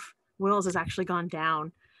have wills has actually gone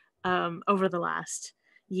down over the last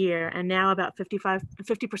year. And now about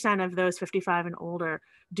 50% of those 55 and older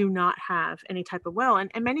do not have any type of will.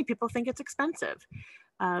 And many people think it's expensive.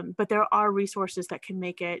 But there are resources that can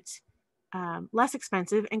make it less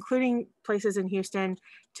expensive, including places in Houston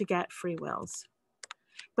to get free wills.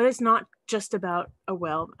 But it's not just about a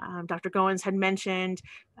will. Dr. Goins had mentioned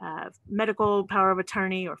medical power of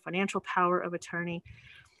attorney or financial power of attorney.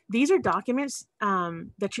 These are documents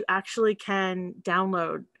that you actually can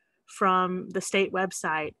download from the state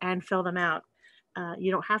website and fill them out. You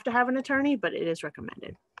don't have to have an attorney, but it is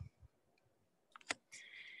recommended.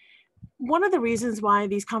 One of the reasons why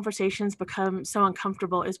these conversations become so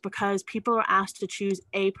uncomfortable is because people are asked to choose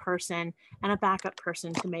a person and a backup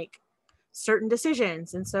person to make certain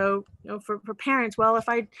decisions. And so, for parents, well, if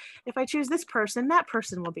I choose this person, that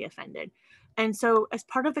person will be offended. And so as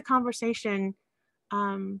part of the conversation,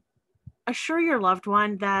 assure your loved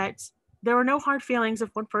one that there are no hard feelings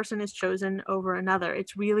if one person is chosen over another.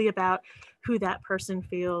 It's really about who that person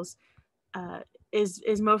feels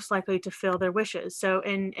is most likely to fill their wishes. So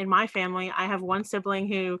in my family, I have one sibling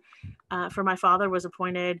who, for my father, was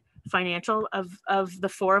appointed financial. Of the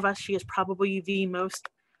four of us, she is probably the most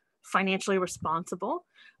financially responsible.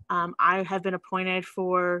 I have been appointed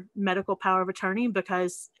for medical power of attorney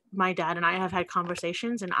because my dad and I have had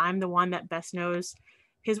conversations, and I'm the one that best knows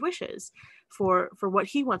his wishes for what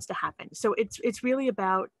he wants to happen. So it's really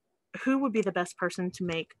about who would be the best person to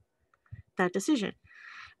make that decision.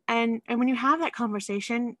 And when you have that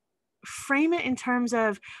conversation, frame it in terms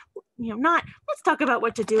of, not let's talk about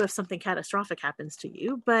what to do if something catastrophic happens to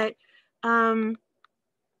you, but in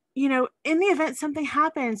the event something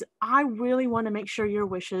happens, I really want to make sure your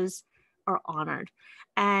wishes are honored.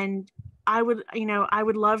 And I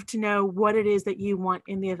would love to know what it is that you want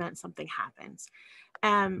in the event something happens.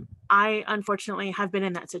 I unfortunately have been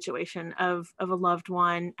in that situation of a loved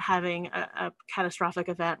one having a catastrophic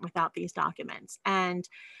event without these documents. And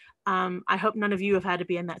I hope none of you have had to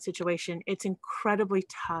be in that situation. It's incredibly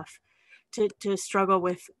tough to struggle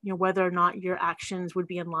with, whether or not your actions would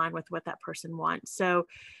be in line with what that person wants. So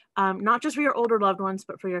not just for your older loved ones,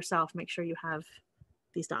 but for yourself, make sure you have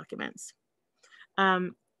these documents.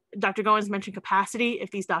 Dr. Goins mentioned capacity.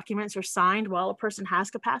 If these documents are signed while a person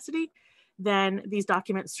has capacity, then these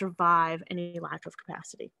documents survive any lack of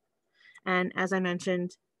capacity. And as I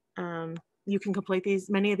mentioned, you can complete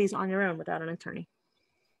many of these on your own without an attorney.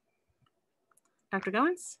 Dr.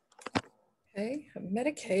 Goins? Okay,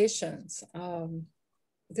 medications.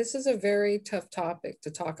 This is a very tough topic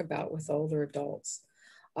to talk about with older adults.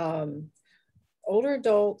 Older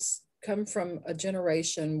adults come from a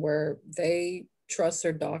generation where they trust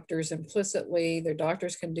their doctors implicitly. Their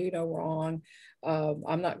doctors can do no wrong.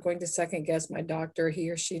 I'm not going to second guess my doctor. He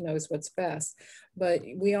or she knows what's best. But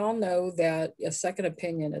we all know that a second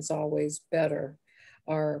opinion is always better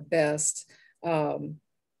or best.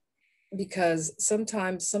 Because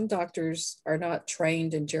sometimes some doctors are not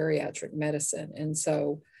trained in geriatric medicine. And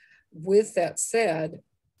so with that said,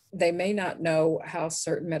 they may not know how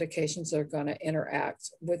certain medications are going to interact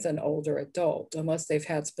with an older adult unless they've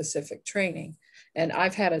had specific training. And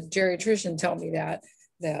I've had a geriatrician tell me that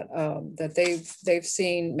they've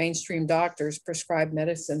seen mainstream doctors prescribe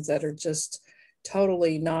medicines that are just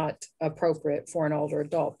totally not appropriate for an older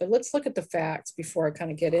adult. But let's look at the facts before I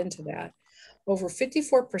kind of get into that. Over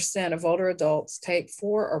 54% of older adults take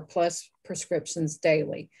 4 or plus prescriptions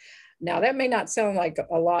daily. Now, that may not sound like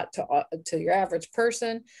a lot to your average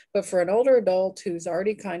person, but for an older adult who's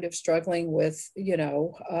already kind of struggling with,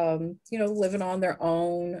 living on their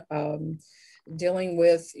own, dealing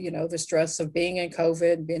with, the stress of being in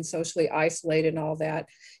COVID, being socially isolated and all that,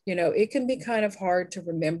 it can be kind of hard to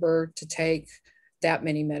remember to take that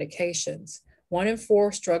many medications. 1 in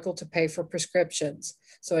 4 struggle to pay for prescriptions.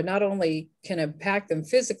 So it not only can impact them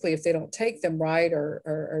physically if they don't take them right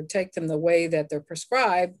or take them the way that they're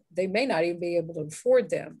prescribed, they may not even be able to afford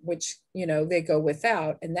them, which, they go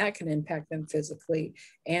without, and that can impact them physically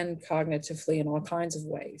and cognitively in all kinds of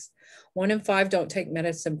ways. 1 in 5 don't take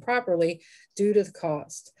medicine properly due to the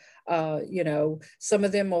cost. Some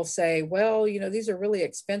of them will say, well, these are really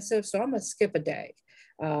expensive, so I'm gonna skip a day.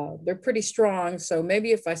 They're pretty strong. So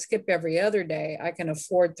maybe if I skip every other day, I can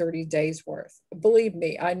afford 30 days worth. Believe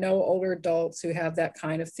me, I know older adults who have that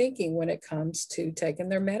kind of thinking when it comes to taking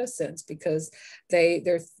their medicines because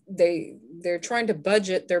they're trying to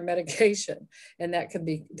budget their medication, and that can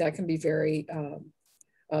be very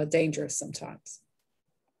dangerous sometimes.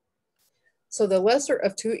 So the lesser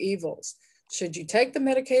of 2 evils. Should you take the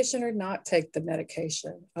medication or not take the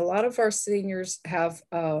medication? A lot of our seniors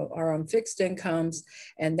are on fixed incomes,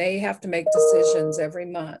 and they have to make decisions every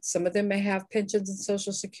month. Some of them may have pensions and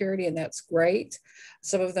Social Security, and that's great.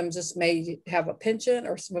 Some of them just may have a pension,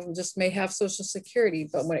 or some of them just may have Social Security.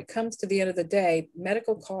 But when it comes to the end of the day,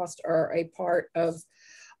 medical costs are a part of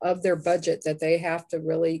their budget that they have to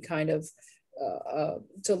really kind of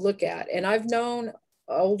to look at. And I've known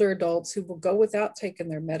older adults who will go without taking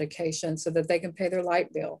their medication so that they can pay their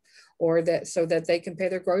light bill, or so that they can pay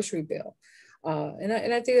their grocery bill. And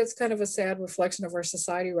I think that's kind of a sad reflection of our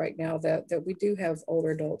society right now, that we do have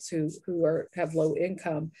older adults who have low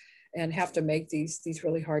income and have to make these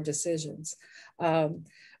really hard decisions.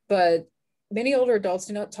 But many older adults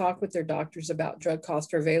do not talk with their doctors about drug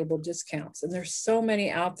cost or available discounts. And there's so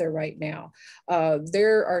many out there right now.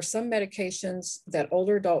 There are some medications that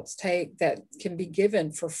older adults take that can be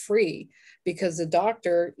given for free because the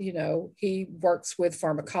doctor, he works with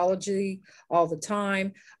pharmacology all the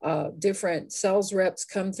time. Different sales reps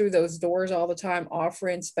come through those doors all the time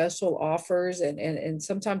offering special offers. And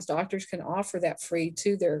sometimes doctors can offer that free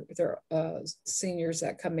to their seniors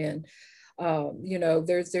that come in.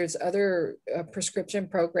 There's other prescription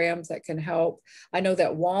programs that can help. I know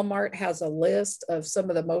that Walmart has a list of some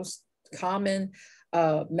of the most common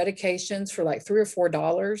medications for like $3 or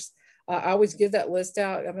 $4. I always give that list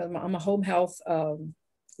out. I'm a home health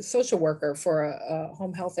social worker for a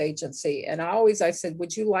home health agency. And I said,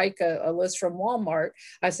 would you like a list from Walmart?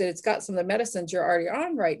 I said, it's got some of the medicines you're already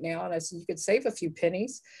on right now. And I said, you could save a few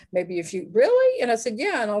pennies, maybe if you really, and I said,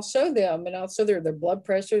 yeah, and I'll show them, and I'll show their blood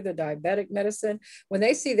pressure, the diabetic medicine. When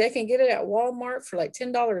they see they can get it at Walmart for like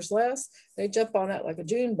 $10 less, they jump on that like a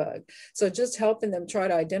June bug. So just helping them try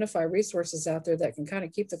to identify resources out there that can kind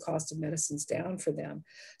of keep the cost of medicines down for them.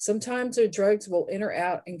 Sometimes their drugs will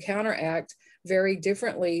interact and counteract very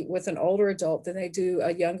differently with an older adult than they do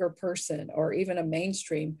a younger person, or even a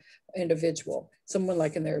mainstream individual, someone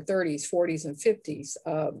like in their 30s, 40s, and 50s.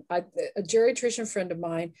 A geriatrician friend of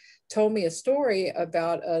mine told me a story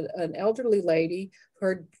about an elderly lady.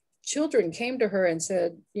 Her children came to her and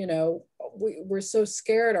said, you know, we're so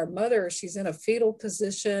scared. Our mother, she's in a fetal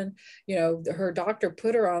position. You know, her doctor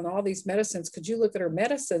put her on all these medicines. Could you look at her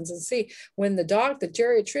medicines and see? When the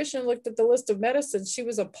geriatrician looked at the list of medicines, she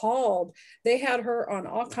was appalled. They had her on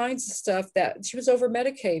all kinds of stuff that she was over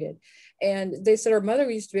medicated. And they said her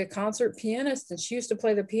mother used to be a concert pianist and she used to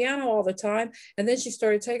play the piano all the time. And then she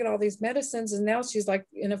started taking all these medicines and now she's like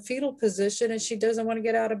in a fetal position and she doesn't want to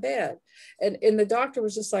get out of bed. And the doctor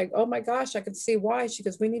was just like, oh my gosh, I can see why. She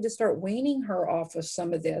goes, we need to start weaning her off of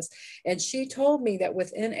some of this. And she told me that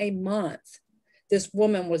within a month, this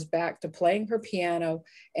woman was back to playing her piano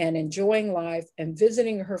and enjoying life and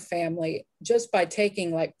visiting her family just by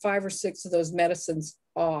taking like 5 or 6 of those medicines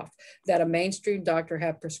off that a mainstream doctor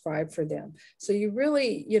had prescribed for them. So you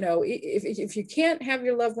really, you know, if you can't have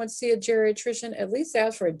your loved ones see a geriatrician, at least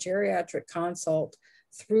ask for a geriatric consult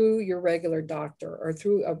through your regular doctor or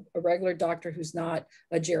through a regular doctor who's not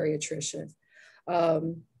a geriatrician.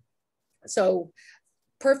 So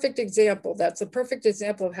perfect example. That's a perfect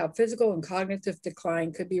example of how physical and cognitive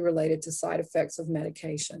decline could be related to side effects of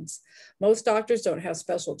medications. Most doctors don't have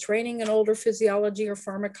special training in older physiology or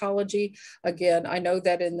pharmacology. Again, I know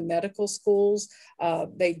that in the medical schools,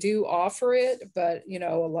 they do offer it, but you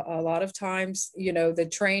know, a lot of times, you know, the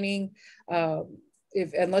training,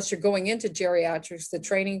 unless you're going into geriatrics, the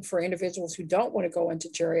training for individuals who don't want to go into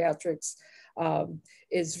geriatrics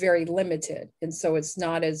is very limited. And so it's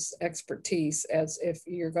not as expertise as if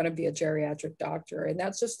you're going to be a geriatric doctor. And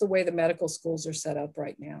that's just the way the medical schools are set up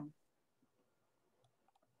right now.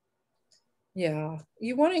 Yeah,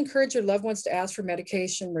 you want to encourage your loved ones to ask for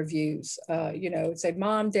medication reviews. You know, say,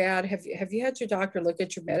 Mom, Dad, have you had your doctor look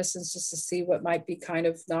at your medicines just to see what might be kind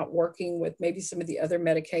of not working with maybe some of the other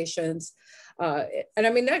medications? And I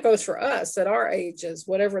mean, that goes for us at our ages,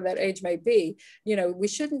 whatever that age may be. You know, we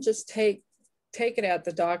shouldn't just take it at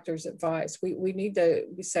the doctor's advice. We need to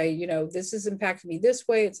say, you know, this is impacting me this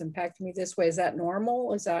way. It's impacting me this way. Is that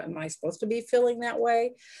normal? Am I supposed to be feeling that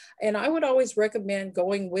way? And I would always recommend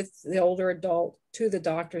going with the older adult to the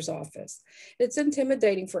doctor's office. It's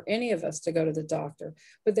intimidating for any of us to go to the doctor,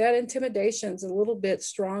 but that intimidation is a little bit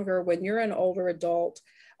stronger when you're an older adult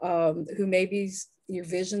who maybe your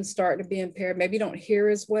vision's starting to be impaired, maybe you don't hear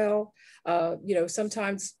as well. You know,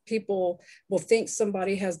 sometimes people will think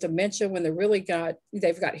somebody has dementia when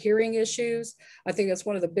they've got hearing issues. I think that's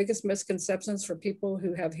one of the biggest misconceptions for people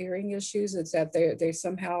who have hearing issues, is that they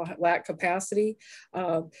somehow lack capacity.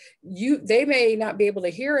 They may not be able to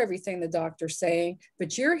hear everything the doctor's saying,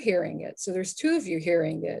 but you're hearing it. So there's 2 of you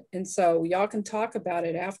hearing it. And so y'all can talk about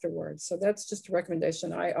it afterwards. So that's just a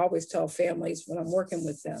recommendation I always tell families when I'm working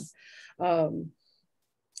with them.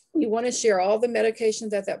 You want to share all the medications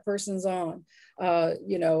that person's on.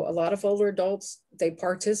 You know, a lot of older adults, they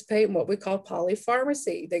participate in what we call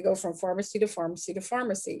polypharmacy. They go from pharmacy to pharmacy to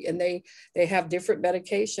pharmacy, and they have different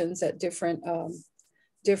medications at different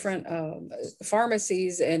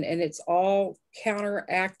pharmacies, and it's all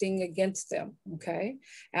counteracting against them. Okay,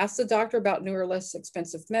 ask the doctor about newer, less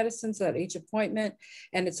expensive medicines at each appointment,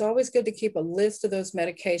 and it's always good to keep a list of those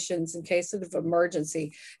medications in case of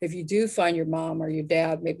emergency. If you do find your mom or your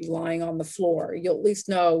dad maybe lying on the floor, you'll at least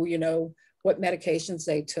know, you know, what medications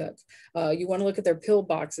they took. You want to look at their pill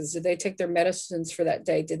boxes. Did they take their medicines for that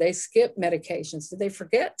day? Did they skip medications? Did they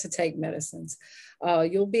forget to take medicines?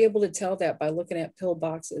 You'll be able to tell that by looking at pill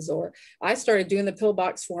boxes. Or I started doing the pill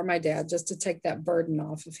box for my dad just to take that burden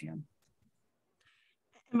off of him.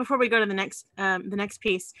 And before we go to the next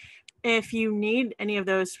piece, if you need any of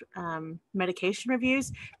those medication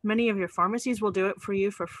reviews, many of your pharmacies will do it for you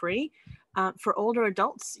for free. For older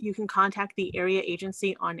adults, you can contact the Area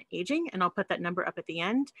Agency on Aging, and I'll put that number up at the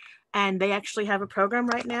end. And they actually have a program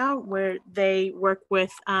right now where they work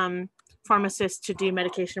with pharmacists to do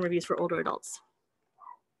medication reviews for older adults.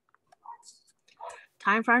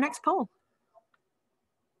 Time for our next poll.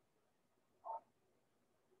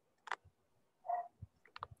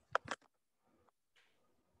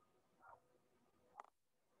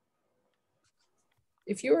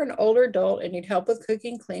 If you're an older adult and need help with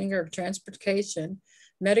cooking, cleaning, or transportation,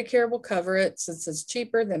 Medicare will cover it since it's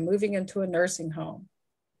cheaper than moving into a nursing home.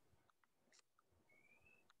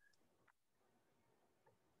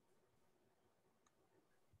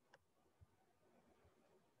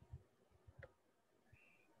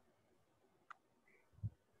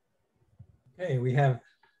 Okay, we had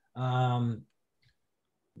one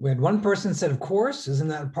person said, of course, isn't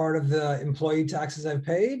that part of the employee taxes I've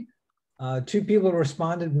paid? 2 people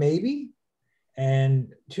responded, maybe,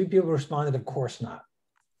 and 2 people responded, of course not.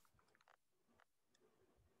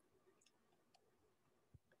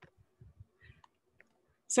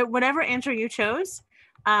 So whatever answer you chose,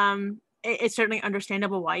 It's certainly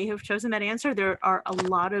understandable why you have chosen that answer. There are a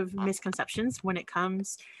lot of misconceptions when it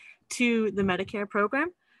comes to the Medicare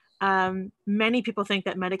program. Many people think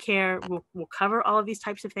that Medicare will cover all of these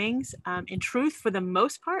types of things. In truth, for the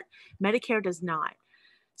most part, Medicare does not.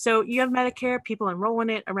 So you have Medicare, people enroll in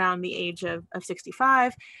it around the age of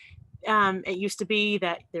 65. It used to be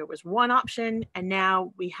that there was one option, and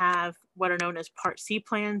now we have what are known as Part C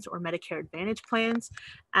plans or Medicare Advantage plans.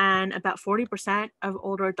 And about 40% of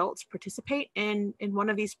older adults participate in one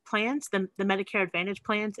of these plans. The Medicare Advantage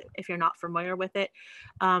plans, if you're not familiar with it,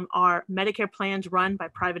 are Medicare plans run by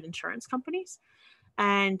private insurance companies.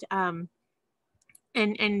 And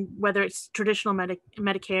whether it's traditional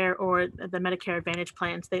Medicare or the Medicare Advantage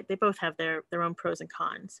plans, they both have their own pros and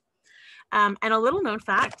cons. And a little known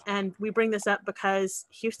fact, and we bring this up because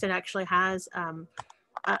Houston actually has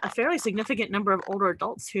a fairly significant number of older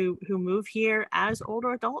adults who move here as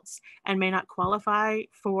older adults and may not qualify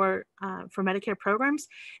for Medicare programs.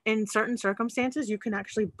 In certain circumstances, you can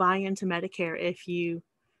actually buy into Medicare if you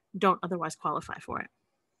don't otherwise qualify for it.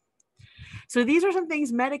 So these are some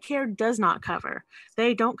things Medicare does not cover.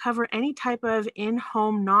 They don't cover any type of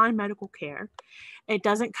in-home non-medical care. It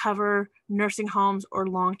doesn't cover nursing homes or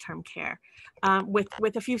long-term care,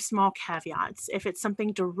 with a few small caveats. If it's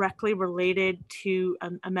something directly related to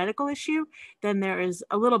a medical issue, then there is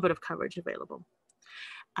a little bit of coverage available.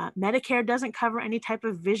 Medicare doesn't cover any type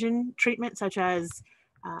of vision treatment such as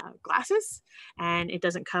glasses, and it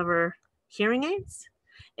doesn't cover hearing aids.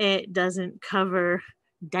 It doesn't cover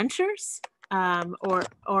dentures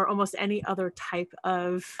or almost any other type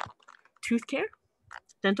of tooth care,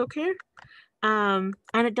 dental care. And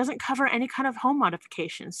it doesn't cover any kind of home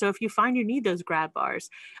modification. So if you find you need those grab bars,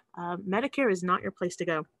 Medicare is not your place to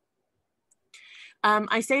go.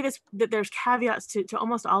 I say this, that there's caveats to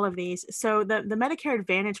almost all of these. So the Medicare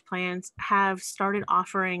Advantage plans have started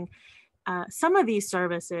offering some of these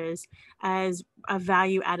services as a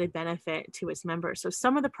value added benefit to its members. So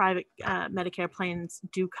some of the private Medicare plans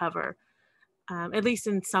do cover, at least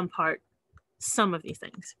in some part, some of these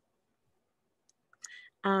things.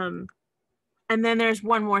 And then there's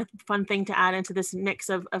one more fun thing to add into this mix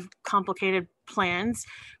of complicated plans,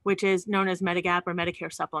 which is known as Medigap or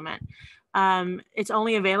Medicare Supplement. It's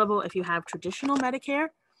only available if you have traditional Medicare.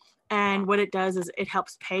 And what it does is it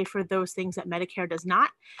helps pay for those things that Medicare does not,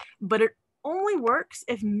 but it only works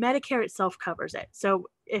if Medicare itself covers it. So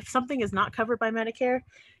if something is not covered by Medicare,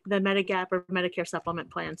 the Medigap or Medicare Supplement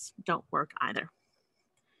plans don't work either.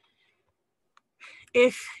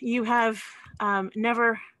 If you have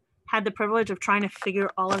never had the privilege of trying to figure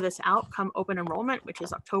all of this out come open enrollment, which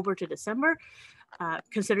is October to December,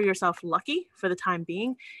 consider yourself lucky for the time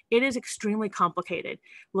being. It is extremely complicated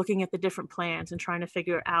looking at the different plans and trying to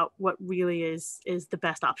figure out what really is the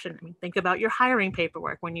best option. I mean, think about your hiring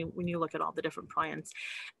paperwork when you look at all the different plans.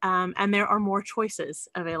 And there are more choices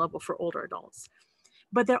available for older adults.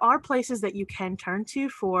 But there are places that you can turn to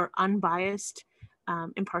for unbiased,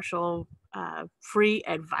 impartial, free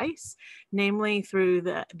advice, namely through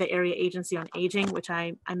the Area Agency on Aging, which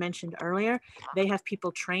I mentioned earlier. They have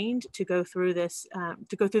people trained to go through this,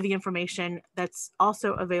 to go through the information that's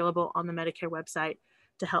also available on the Medicare website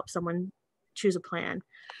to help someone choose a plan.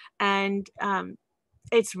 And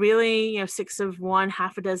it's really, 6 of one,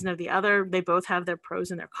 half a dozen of the other. They both have their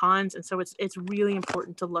pros and their cons. And so it's really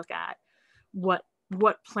important to look at what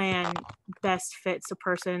plan best fits a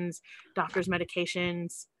person's doctor's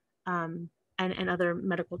medications, and other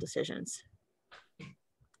medical decisions.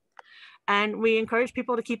 And we encourage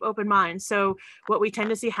people to keep open minds. So what we tend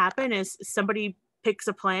to see happen is somebody picks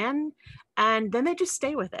a plan and then they just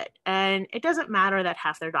stay with it. And it doesn't matter that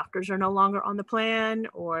half their doctors are no longer on the plan,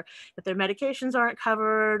 or that their medications aren't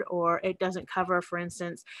covered, or it doesn't cover, for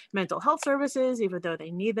instance, mental health services, even though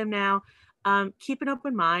they need them now. Keep an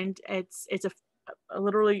open mind. It's a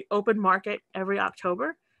literally open market every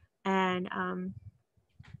October. And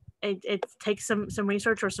it takes some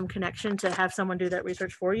research or some connection to have someone do that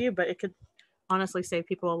research for you, but it could honestly save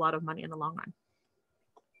people a lot of money in the long run.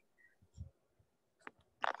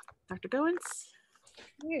 Dr. Goins?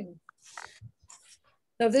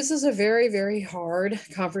 Now, this is a very, very hard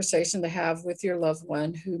conversation to have with your loved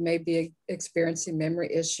one who may be experiencing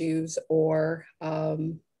memory issues or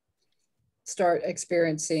start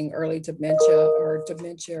experiencing early dementia or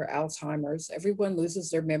Alzheimer's. Everyone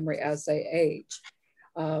loses their memory as they age.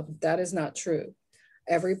 That is not true.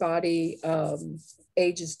 Everybody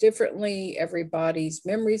ages differently. Everybody's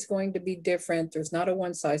memory is going to be different. There's not a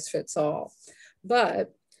one size fits all.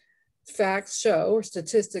 But facts show, or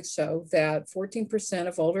statistics show, that 14%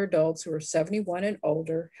 of older adults who are 71 and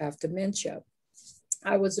older have dementia.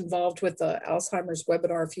 I was involved with the Alzheimer's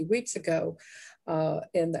webinar a few weeks ago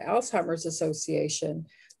in the Alzheimer's Association.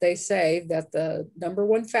 They say that the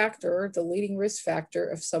 #1 factor, the leading risk factor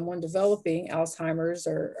of someone developing Alzheimer's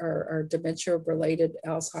or dementia-related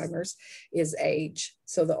Alzheimer's is age.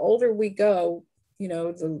 So the older we go, you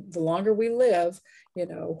know, the longer we live, you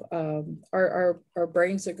know, our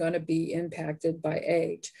brains are going to be impacted by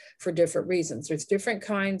age for different reasons. There's different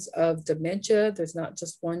kinds of dementia. There's not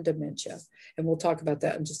just one dementia. And we'll talk about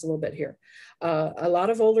that in just a little bit here. A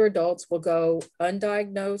lot of older adults will go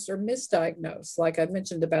undiagnosed or misdiagnosed. Like I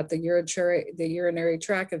mentioned about the urinary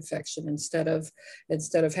tract infection instead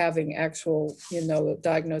of having actual, you know,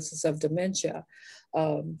 diagnosis of dementia.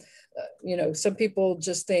 You know, some people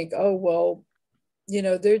just think, oh, well, you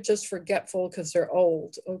know, they're just forgetful because they're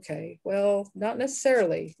old. Okay, well, not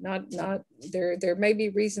necessarily. Not there may be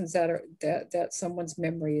reasons that someone's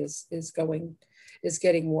memory is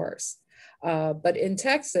getting worse. But in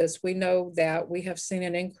Texas, we know that we have seen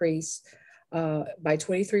an increase by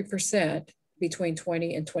 23% between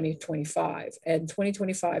 20 and 2025, and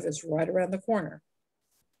 2025 is right around the corner.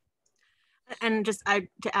 And just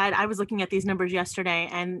to add, I was looking at these numbers yesterday,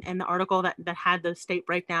 and the article that had the state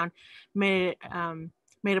breakdown made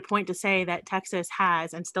a point to say that Texas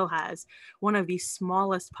has and still has one of the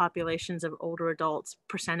smallest populations of older adults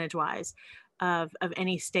percentage-wise of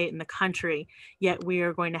any state in the country, yet we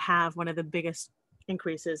are going to have one of the biggest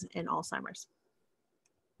increases in Alzheimer's.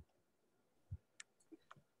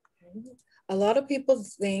 A lot of people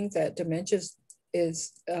think that dementia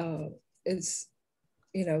is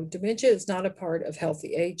you know, dementia is not a part of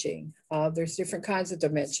healthy aging. There's different kinds of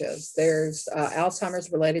dementias. There's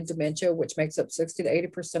Alzheimer's related dementia, which makes up 60 to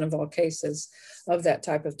 80% of all cases of that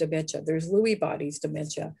type of dementia. There's Lewy bodies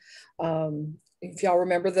dementia. If y'all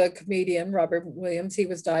remember the comedian, Robert Williams, he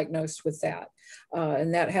was diagnosed with that.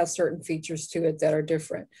 And that has certain features to it that are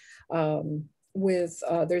different.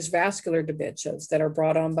 There's vascular dementias that are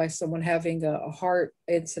brought on by someone having a heart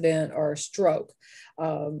incident or a stroke.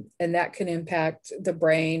 And that can impact the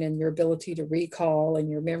brain and your ability to recall and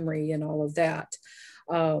your memory and all of that.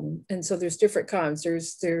 And so there's different kinds.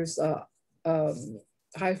 There's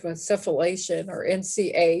hypocephalation or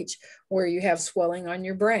NCH, where you have swelling on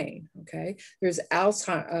your brain. Okay, there's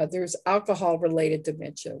alcohol related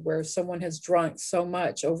dementia, where someone has drunk so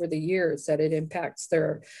much over the years that it impacts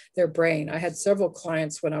their brain. I had several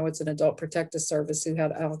clients when I was in adult protective service who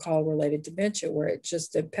had alcohol related dementia, where it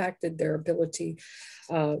just impacted their ability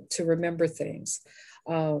to remember things.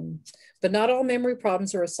 But not all memory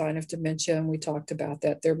problems are a sign of dementia, and we talked about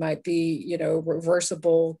that. There might be, you know,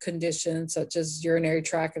 reversible conditions such as urinary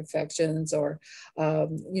tract infections, or,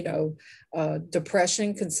 you know,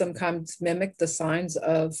 depression can sometimes mimic the signs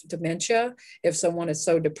of dementia. If someone is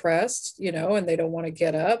so depressed, you know, and they don't want to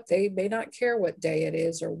get up, they may not care what day it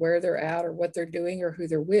is or where they're at or what they're doing or who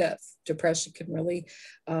they're with. Depression can really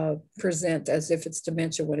present as if it's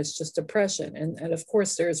dementia when it's just depression. And of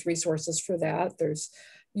course, there's resources for that. There's,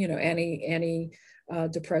 you know, any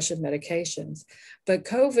depression medications. But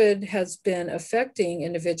COVID has been affecting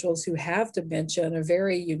individuals who have dementia in a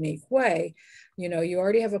very unique way. You know, you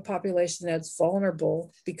already have a population that's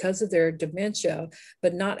vulnerable because of their dementia,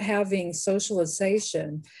 but not having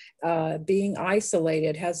socialization, being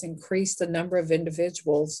isolated has increased the number of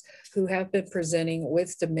individuals who have been presenting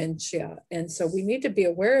with dementia. And so we need to be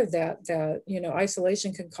aware of that, you know,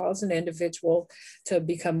 isolation can cause an individual to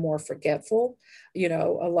become more forgetful. You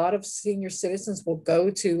know, a lot of senior citizens will go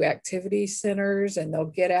to activity centers and they'll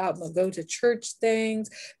get out and they'll go to church things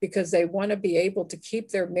because they want to be able to keep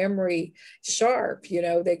their memory sharp. You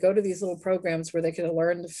know, they go to these little programs where they can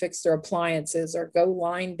learn to fix their appliances or go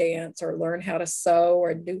line dance or learn how to sew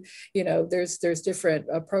or do, you know, there's different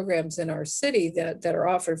programs in our city that are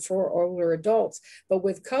offered for older adults. But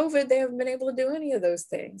with COVID, they haven't been able to do any of those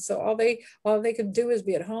things. So all they can do is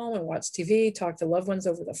be at home and watch TV, talk to loved ones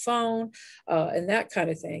over the phone, and that kind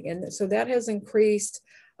of thing. And so that has increased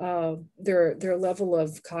their level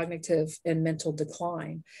of cognitive and mental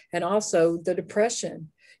decline. And also the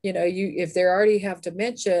depression. You know, if they already have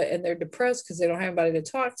dementia and they're depressed because they don't have anybody to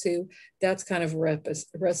talk to, that's kind of a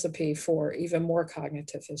recipe for even more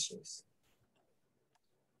cognitive issues.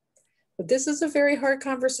 But this is a very hard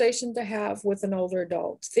conversation to have with an older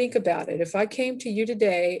adult. Think about it. If I came to you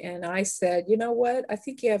today and I said, you know what, I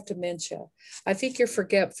think you have dementia. I think you're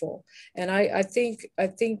forgetful. And I think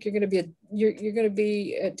you're going to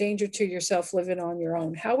be a danger to yourself living on your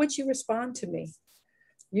own. How would you respond to me?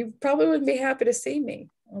 You probably wouldn't be happy to see me.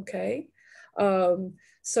 Okay.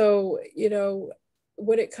 So, you know,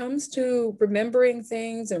 when it comes to remembering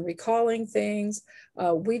things and recalling things,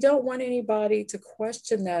 we don't want anybody to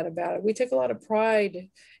question that about it. We take a lot of pride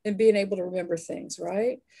in being able to remember things,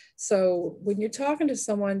 right? So when you're talking to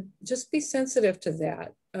someone, just be sensitive to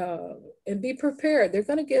that and be prepared. They're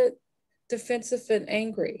going to get defensive and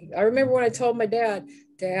angry. I remember when I told my dad,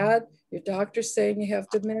 Dad, your doctor's saying you have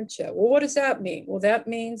dementia. Well, what does that mean? Well, that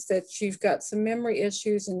means that you've got some memory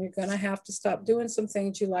issues and you're going to have to stop doing some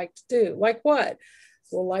things you like to do. Like what?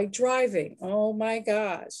 Well, like driving. Oh my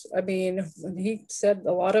gosh. I mean, when he said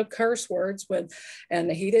a lot of curse words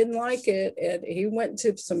and he didn't like it, and he went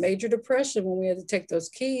into some major depression when we had to take those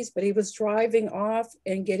keys, but he was driving off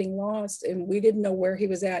and getting lost and we didn't know where he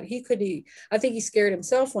was at. I think he scared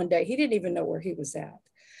himself one day. He didn't even know where he was at.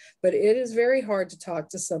 But it is very hard to talk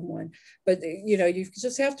to someone, but you know, you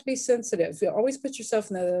just have to be sensitive. You always put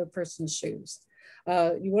yourself in the other person's shoes.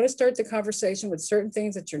 You want to start the conversation with certain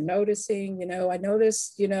things that you're noticing. You know, I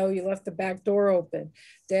noticed, you know, you left the back door open.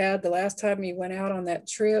 Dad, the last time you went out on that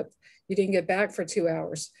trip, you didn't get back for 2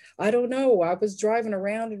 hours. I don't know. I was driving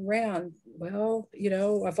around and around. Well, you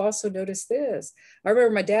know, I've also noticed this. I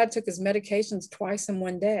remember my dad took his medications twice in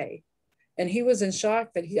one day. And he was in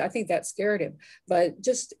shock, but I think that scared him. But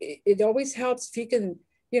just, it always helps if you can,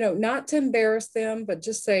 you know, not to embarrass them, but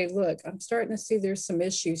just say, look, I'm starting to see there's some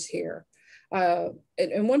issues here.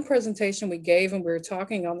 In one presentation we gave and we were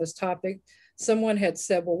talking on this topic, someone had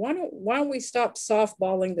said, well, why don't we stop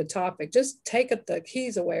softballing the topic? Just take the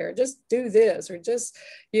keys away, or just do this, or just,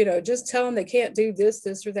 you know, just tell them they can't do this,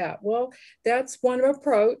 this, or that. Well, that's one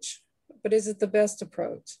approach, but is it the best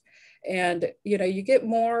approach? And, you know, you get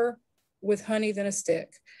more with honey than a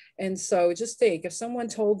stick. And so just think, if someone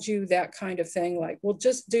told you that kind of thing, like, well,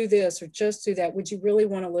 just do this or just do that, would you really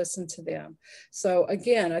want to listen to them? So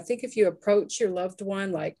again, I think if you approach your loved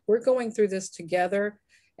one, like, we're going through this together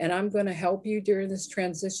and I'm going to help you during this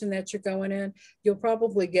transition that you're going in, you'll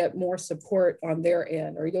probably get more support on their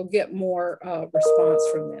end, or you'll get more response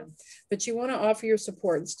from them. But you want to offer your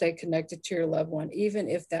support and stay connected to your loved one, even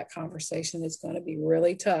if that conversation is going to be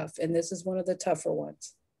really tough. And this is one of the tougher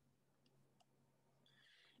ones.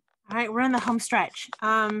 All right, we're in the home stretch.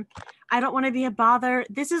 I don't want to be a bother.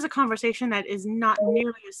 This is a conversation that is not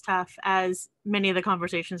nearly as tough as many of the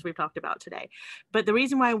conversations we've talked about today. But the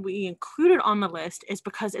reason why we include it on the list is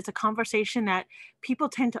because it's a conversation that people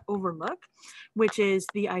tend to overlook, which is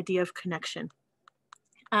the idea of connection.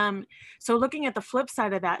 So looking at the flip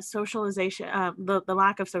side of that, socialization, the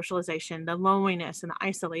lack of socialization, the loneliness and the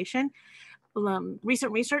isolation,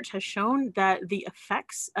 recent research has shown that the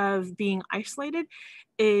effects of being isolated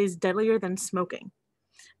is deadlier than smoking,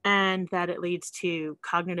 and that it leads to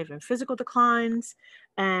cognitive and physical declines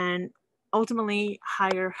and ultimately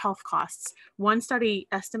higher health costs. One study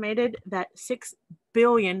estimated that 6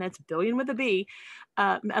 billion, that's billion with a B,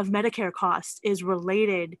 of Medicare costs is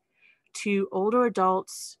related to older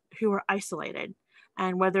adults who are isolated.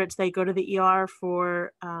 And whether it's they go to the ER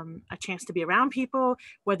for a chance to be around people,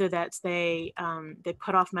 whether that's they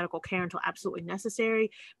put off medical care until absolutely necessary,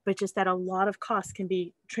 but just that a lot of costs can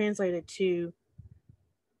be translated to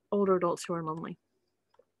older adults who are lonely.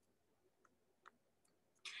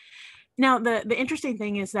 Now, the interesting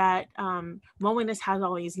thing is that loneliness has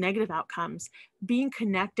all these negative outcomes. Being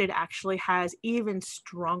connected actually has even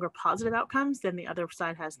stronger positive outcomes than the other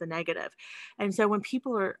side has the negative. And so when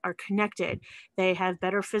people are connected, they have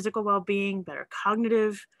better physical well-being, better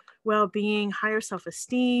cognitive well-being, higher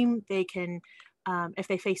self-esteem. They can, if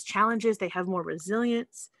they face challenges, they have more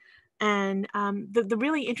resilience. And the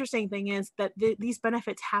really interesting thing is that these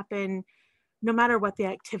benefits happen no matter what the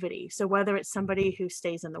activity. So whether it's somebody who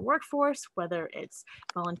stays in the workforce, whether it's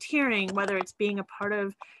volunteering, whether it's being a part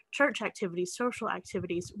of church activities, social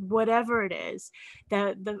activities, whatever it is,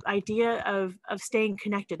 the idea of staying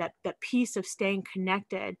connected, that piece of staying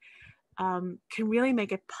connected can really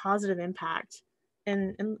make a positive impact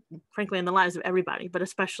and frankly in the lives of everybody, but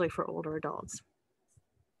especially for older adults.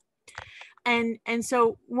 And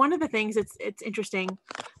so one of the things it's interesting,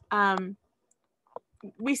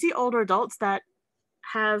 we see older adults that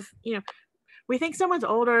have, you know, we think someone's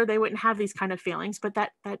older, they wouldn't have these kind of feelings, but that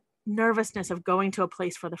nervousness of going to a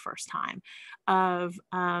place for the first time, of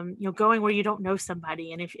you know, going where you don't know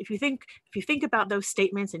somebody. And if you think about those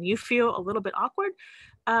statements and you feel a little bit awkward,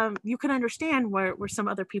 you can understand where some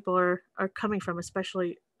other people are coming from,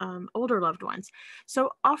 especially older loved ones. So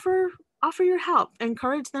offer your help,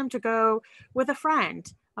 encourage them to go with a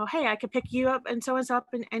friend. Oh, hey, I could pick you up and so up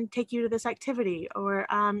and take you to this activity, or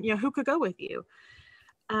you know, who could go with you?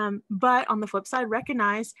 But on the flip side,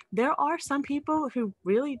 recognize there are some people who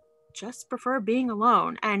really just prefer being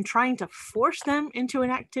alone, and trying to force them into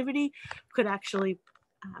an activity could actually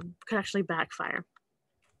backfire.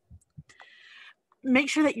 Make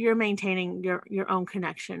sure that you're maintaining your own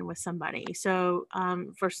connection with somebody. So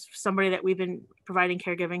for somebody that we've been providing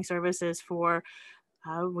caregiving services for,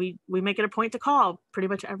 we make it a point to call pretty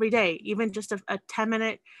much every day. Even just a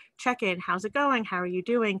 10-minute check-in. How's it going? How are you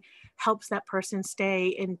doing? Helps that person stay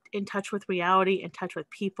in touch with reality, in touch with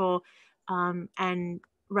people, and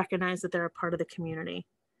recognize that they're a part of the community.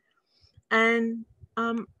 And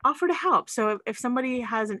offer to help. So if somebody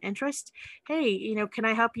has an interest, hey, you know, can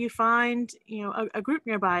I help you find, you know, a group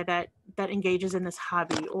nearby that engages in this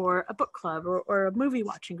hobby, or a book club, or a movie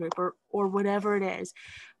watching group, or whatever it is.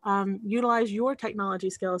 Utilize your technology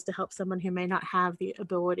skills to help someone who may not have the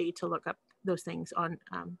ability to look up those things on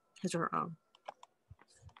his or her own.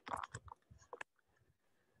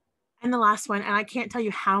 And the last one, and I can't tell you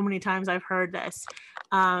how many times I've heard this.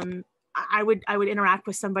 I would interact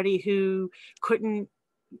with somebody who couldn't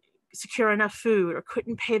secure enough food, or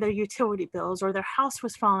couldn't pay their utility bills, or their house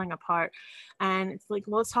was falling apart. And it's like,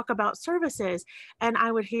 well, let's talk about services. And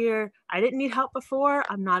I would hear, I didn't need help before,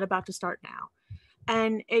 I'm not about to start now.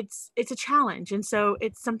 And it's a challenge. And so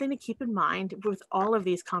it's something to keep in mind with all of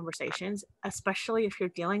these conversations, especially if you're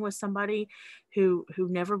dealing with somebody who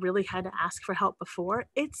never really had to ask for help before.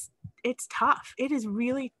 It's tough. It is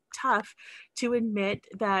really tough to admit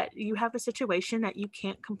that you have a situation that you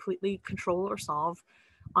can't completely control or solve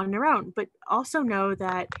on your own. But also know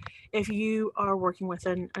that if you are working with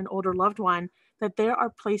an older loved one, that there are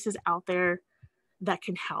places out there that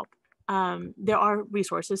can help. There are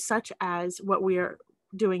resources such as what we are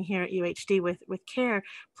doing here at UHD with C.A.R.E,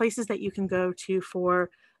 places that you can go to for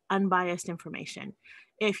unbiased information.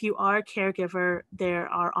 If you are a caregiver, there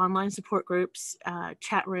are online support groups,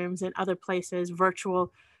 chat rooms, and other places,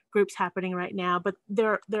 virtual groups happening right now, but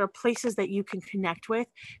there are places that you can connect with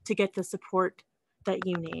to get the support that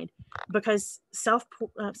you need, because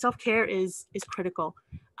self-care is critical.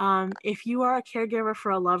 If you are a caregiver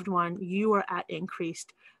for a loved one, you are at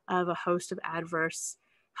increased of a host of adverse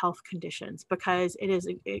health conditions, because it is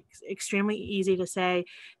extremely easy to say,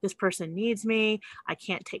 this person needs me, I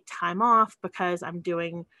can't take time off because I'm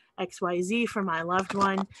doing XYZ for my loved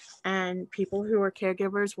one. And people who are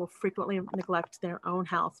caregivers will frequently neglect their own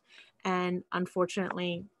health. And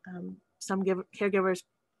unfortunately, some caregivers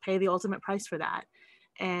pay the ultimate price for that.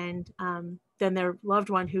 And then their loved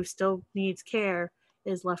one who still needs care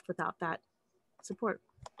is left without that support.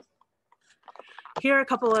 Here are a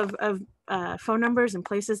couple of phone numbers and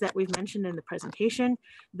places that we've mentioned in the presentation.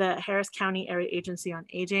 The Harris County Area Agency on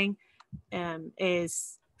Aging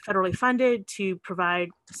is federally funded to provide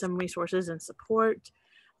some resources and support.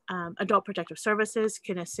 Adult Protective Services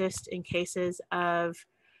can assist in cases of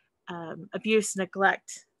abuse,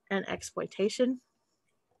 neglect, and exploitation.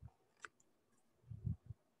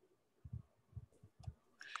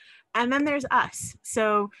 And then there's us.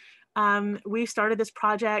 So we started this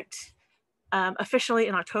project officially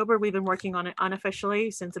in October. We've been working on it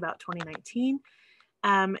unofficially since about 2019.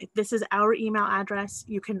 This is our email address.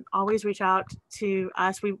 You can always reach out to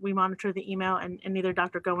us. We monitor the email, and either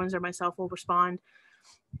Dr. Goins or myself will respond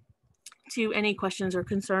to any questions or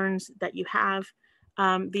concerns that you have.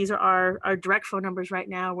 These are our direct phone numbers right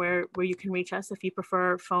now where you can reach us if you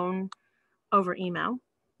prefer phone over email.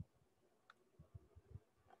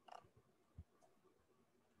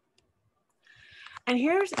 And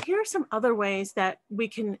here are some other ways that we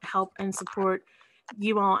can help and support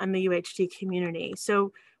you all in the UHD community.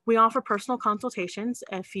 So we offer personal consultations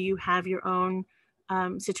if you have your own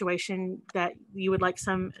situation that you would like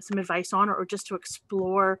some advice on, or just to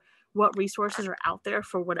explore what resources are out there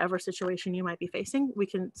for whatever situation you might be facing. We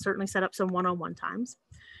can certainly set up some one-on-one times.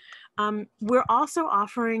 We're also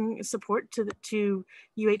offering support to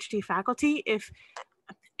UHD faculty if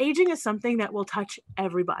aging is something that will touch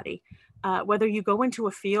everybody. Whether you go into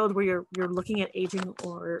a field where you're looking at aging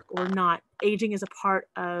or not, aging is a part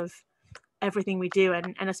of everything we do.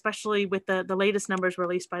 And especially with the latest numbers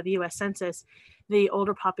released by the US Census, the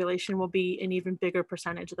older population will be an even bigger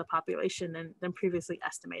percentage of the population than previously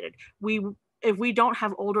estimated. If we don't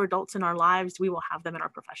have older adults in our lives, we will have them in our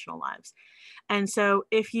professional lives. And so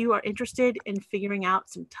if you are interested in figuring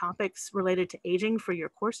out some topics related to aging for your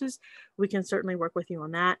courses, we can certainly work with you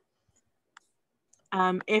on that.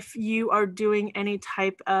 If you are doing any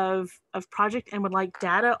type of project and would like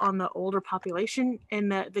data on the older population in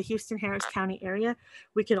the Houston-Harris County area,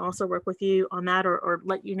 we can also work with you on that, or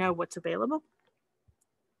let you know what's available.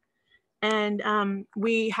 And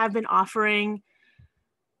we have been offering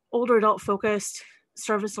older adult focused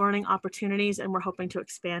service learning opportunities, and we're hoping to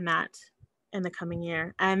expand that in the coming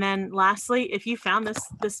year. And then lastly, if you found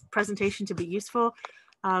this presentation to be useful,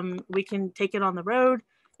 we can take it on the road.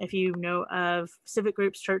 If you know of civic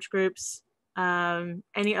groups, church groups,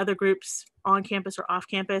 any other groups on campus or off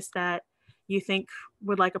campus that you think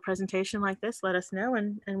would like a presentation like this, let us know,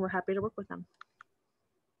 and we're happy to work with them.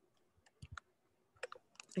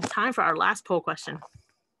 It's time for our last poll question.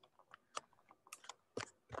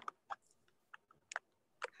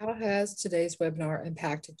 How has today's webinar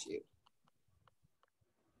impacted you?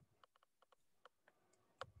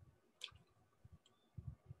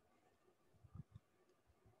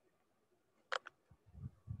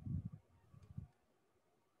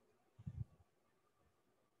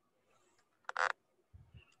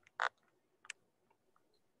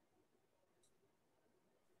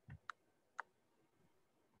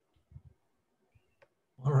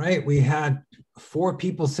 All right, we had 4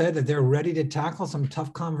 people said that they're ready to tackle some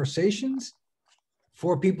tough conversations.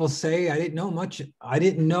 4 people say, I didn't know much. I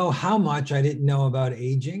didn't know how much I didn't know about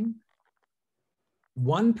aging.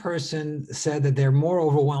 1 person said that they're more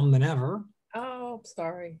overwhelmed than ever. Oh,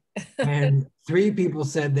 sorry. And 3 people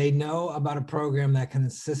said they know about a program that can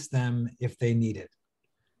assist them if they need it.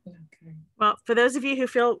 Okay. Well, for those of you who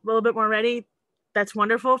feel a little bit more ready, that's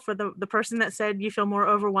wonderful. For the person that said you feel more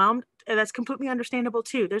overwhelmed, that's completely understandable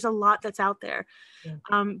too. There's a lot that's out there.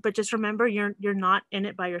 Yeah. But just remember, you're not in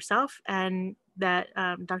it by yourself, and that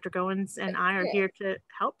Dr. Goins and I are here to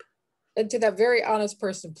help. And to that very honest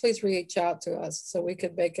person, please reach out to us so we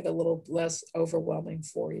could make it a little less overwhelming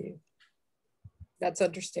for you. That's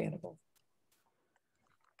understandable.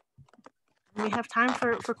 We have time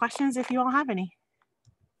for questions if you all have any.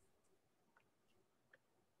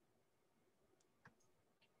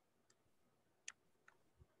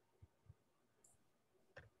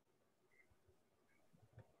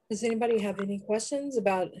 Does anybody have any questions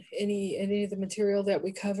about any of the material that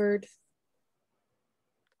we covered?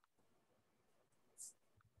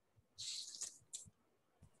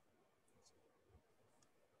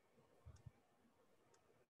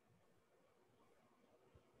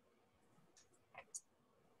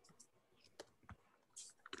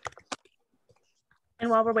 And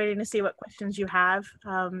while we're waiting to see what questions you have,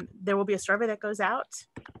 there will be a survey that goes out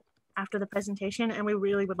after the presentation, and we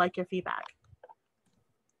really would like your feedback.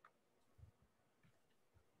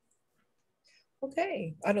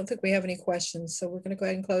 Okay, I don't think we have any questions, so we're going to go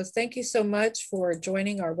ahead and close. Thank you so much for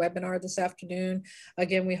joining our webinar this afternoon.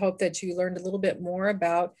 Again, we hope that you learned a little bit more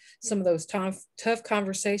about some of those tough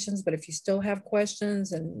conversations, but if you still have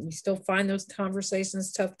questions and you still find those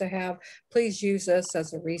conversations tough to have, please use us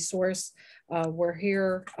as a resource. We're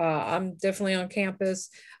here. I'm definitely on campus.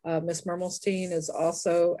 Ms. Mermelstein is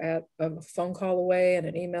also at a phone call away and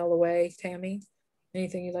an email away. Tammy,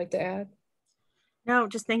 anything you'd like to add? No,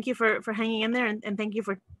 just thank you for hanging in there, and thank you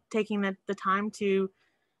for taking the time to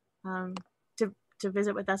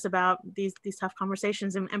visit with us about these tough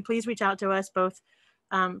conversations. And please reach out to us both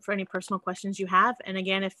for any personal questions you have. And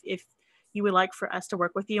again, if you would like for us to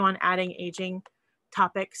work with you on adding aging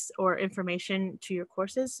topics or information to your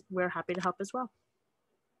courses, we're happy to help as well.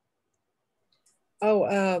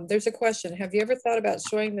 Oh, there's a question. Have you ever thought about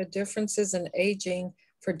showing the differences in aging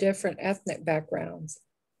for different ethnic backgrounds?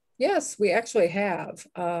 Yes, we actually have.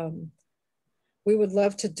 We would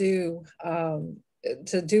love to do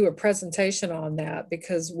a presentation on that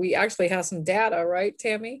because we actually have some data, right,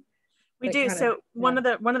 Tammy? We do. So one of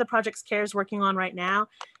the projects C.A.R.E is working on right now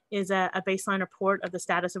is a baseline report of the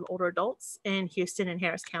status of older adults in Houston and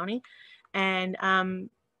Harris County, and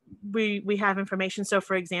we have information. So,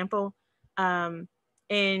 for example,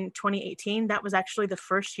 in 2018, that was actually the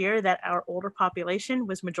first year that our older population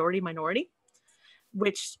was majority minority,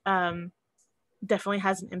 which definitely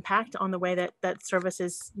has an impact on the way that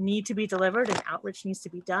services need to be delivered and outreach needs to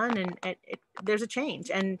be done. And there's a change,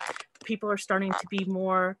 and people are starting to be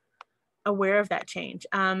more aware of that change.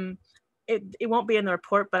 It won't be in the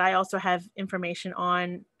report, but I also have information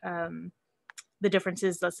on the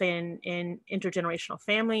differences, let's say, in intergenerational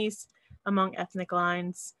families, among ethnic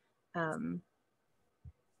lines,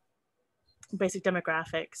 basic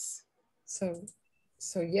demographics.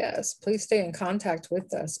 So yes, please stay in contact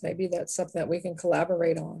with us. Maybe that's something that we can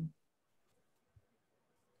collaborate on.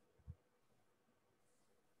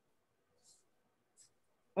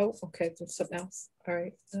 Oh, okay, there's something else. All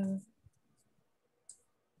right.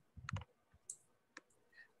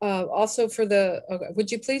 Also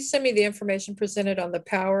would you please send me the information presented on the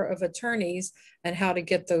power of attorneys and how to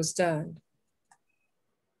get those done?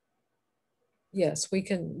 Yes, we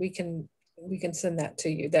can send that to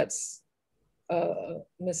you. That's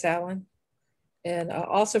Miss Allen. And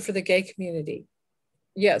also for the gay community.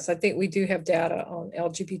 yes, I think we do have data on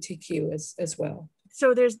LGBTQ as well.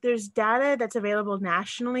 So there's data that's available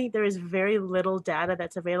nationally. There is very little data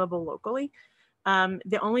that's available locally.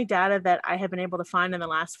 The only data that I have been able to find in the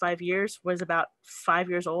last 5 years was about 5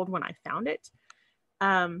 years old when I found it.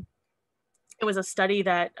 It was a study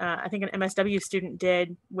that I think an MSW student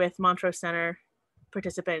did with Montrose Center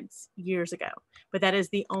participants years ago, but that is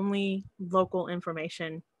the only local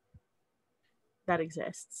information that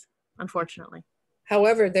exists, unfortunately.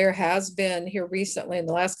 However, there has been here recently in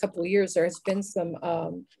the last couple of years, there has been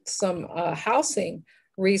some housing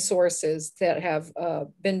resources that have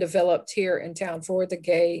been developed here in town for the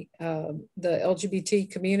gay, the LGBT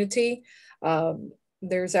community.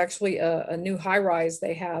 There's actually a new high-rise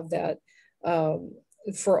they have that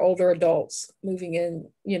for older adults moving in,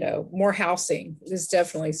 you know, more housing is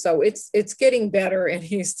definitely, so it's getting better in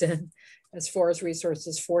Houston as far as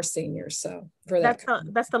resources for seniors. So for that,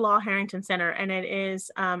 that's the Law Harrington Center, and it is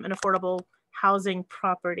an affordable housing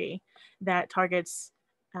property that targets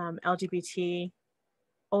LGBT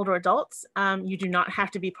older adults. You do not have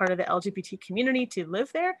to be part of the LGBT community to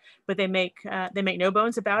live there, but they make no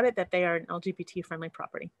bones about it that they are an LGBT friendly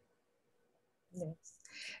property. yes.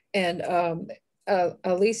 And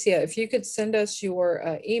Alicia, if you could send us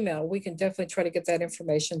your email, we can definitely try to get that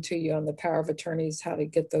information to you on the power of attorneys, how to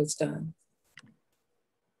get those done.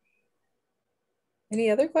 Any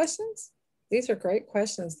other questions? These are great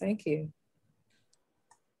questions. Thank you.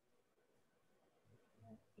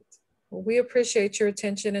 Well, we appreciate your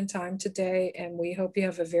attention and time today, and we hope you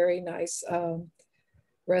have a very nice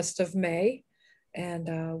rest of May. And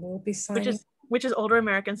we'll be signing. Which is Older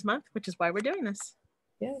Americans Month, which is why we're doing this.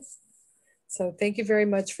 Yes. So thank you very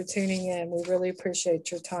much for tuning in. We really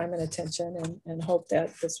appreciate your time and attention, and hope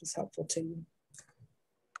that this was helpful to you.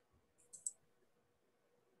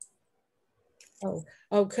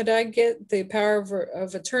 Oh, could I get the power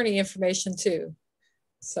of attorney information too?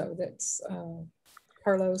 So that's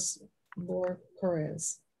Carlos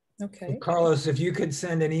Perez. Okay. So Carlos, if you could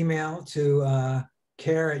send an email to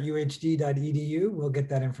care@uhd.edu, we'll get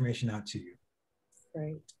that information out to you.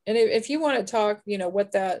 Great. And if you want to talk, you know,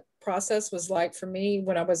 what that process was like for me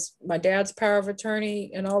when I was my dad's power of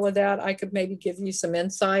attorney and all of that, I could maybe give you some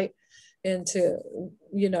insight into,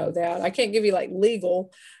 you know, that. I can't give you like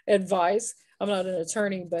legal advice. I'm not an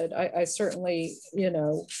attorney, but I certainly, you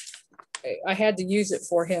know, I had to use it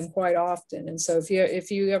for him quite often. And so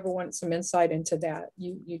if you ever want some insight into that,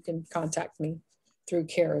 you can contact me through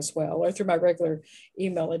CARE as well, or through my regular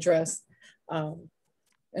email address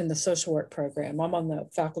in the social work program. I'm on the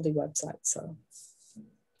faculty website. So.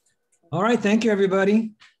 All right. Thank you,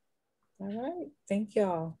 everybody. All right. Thank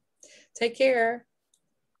y'all. Take care.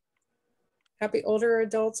 Happy Older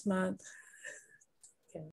Adults Month.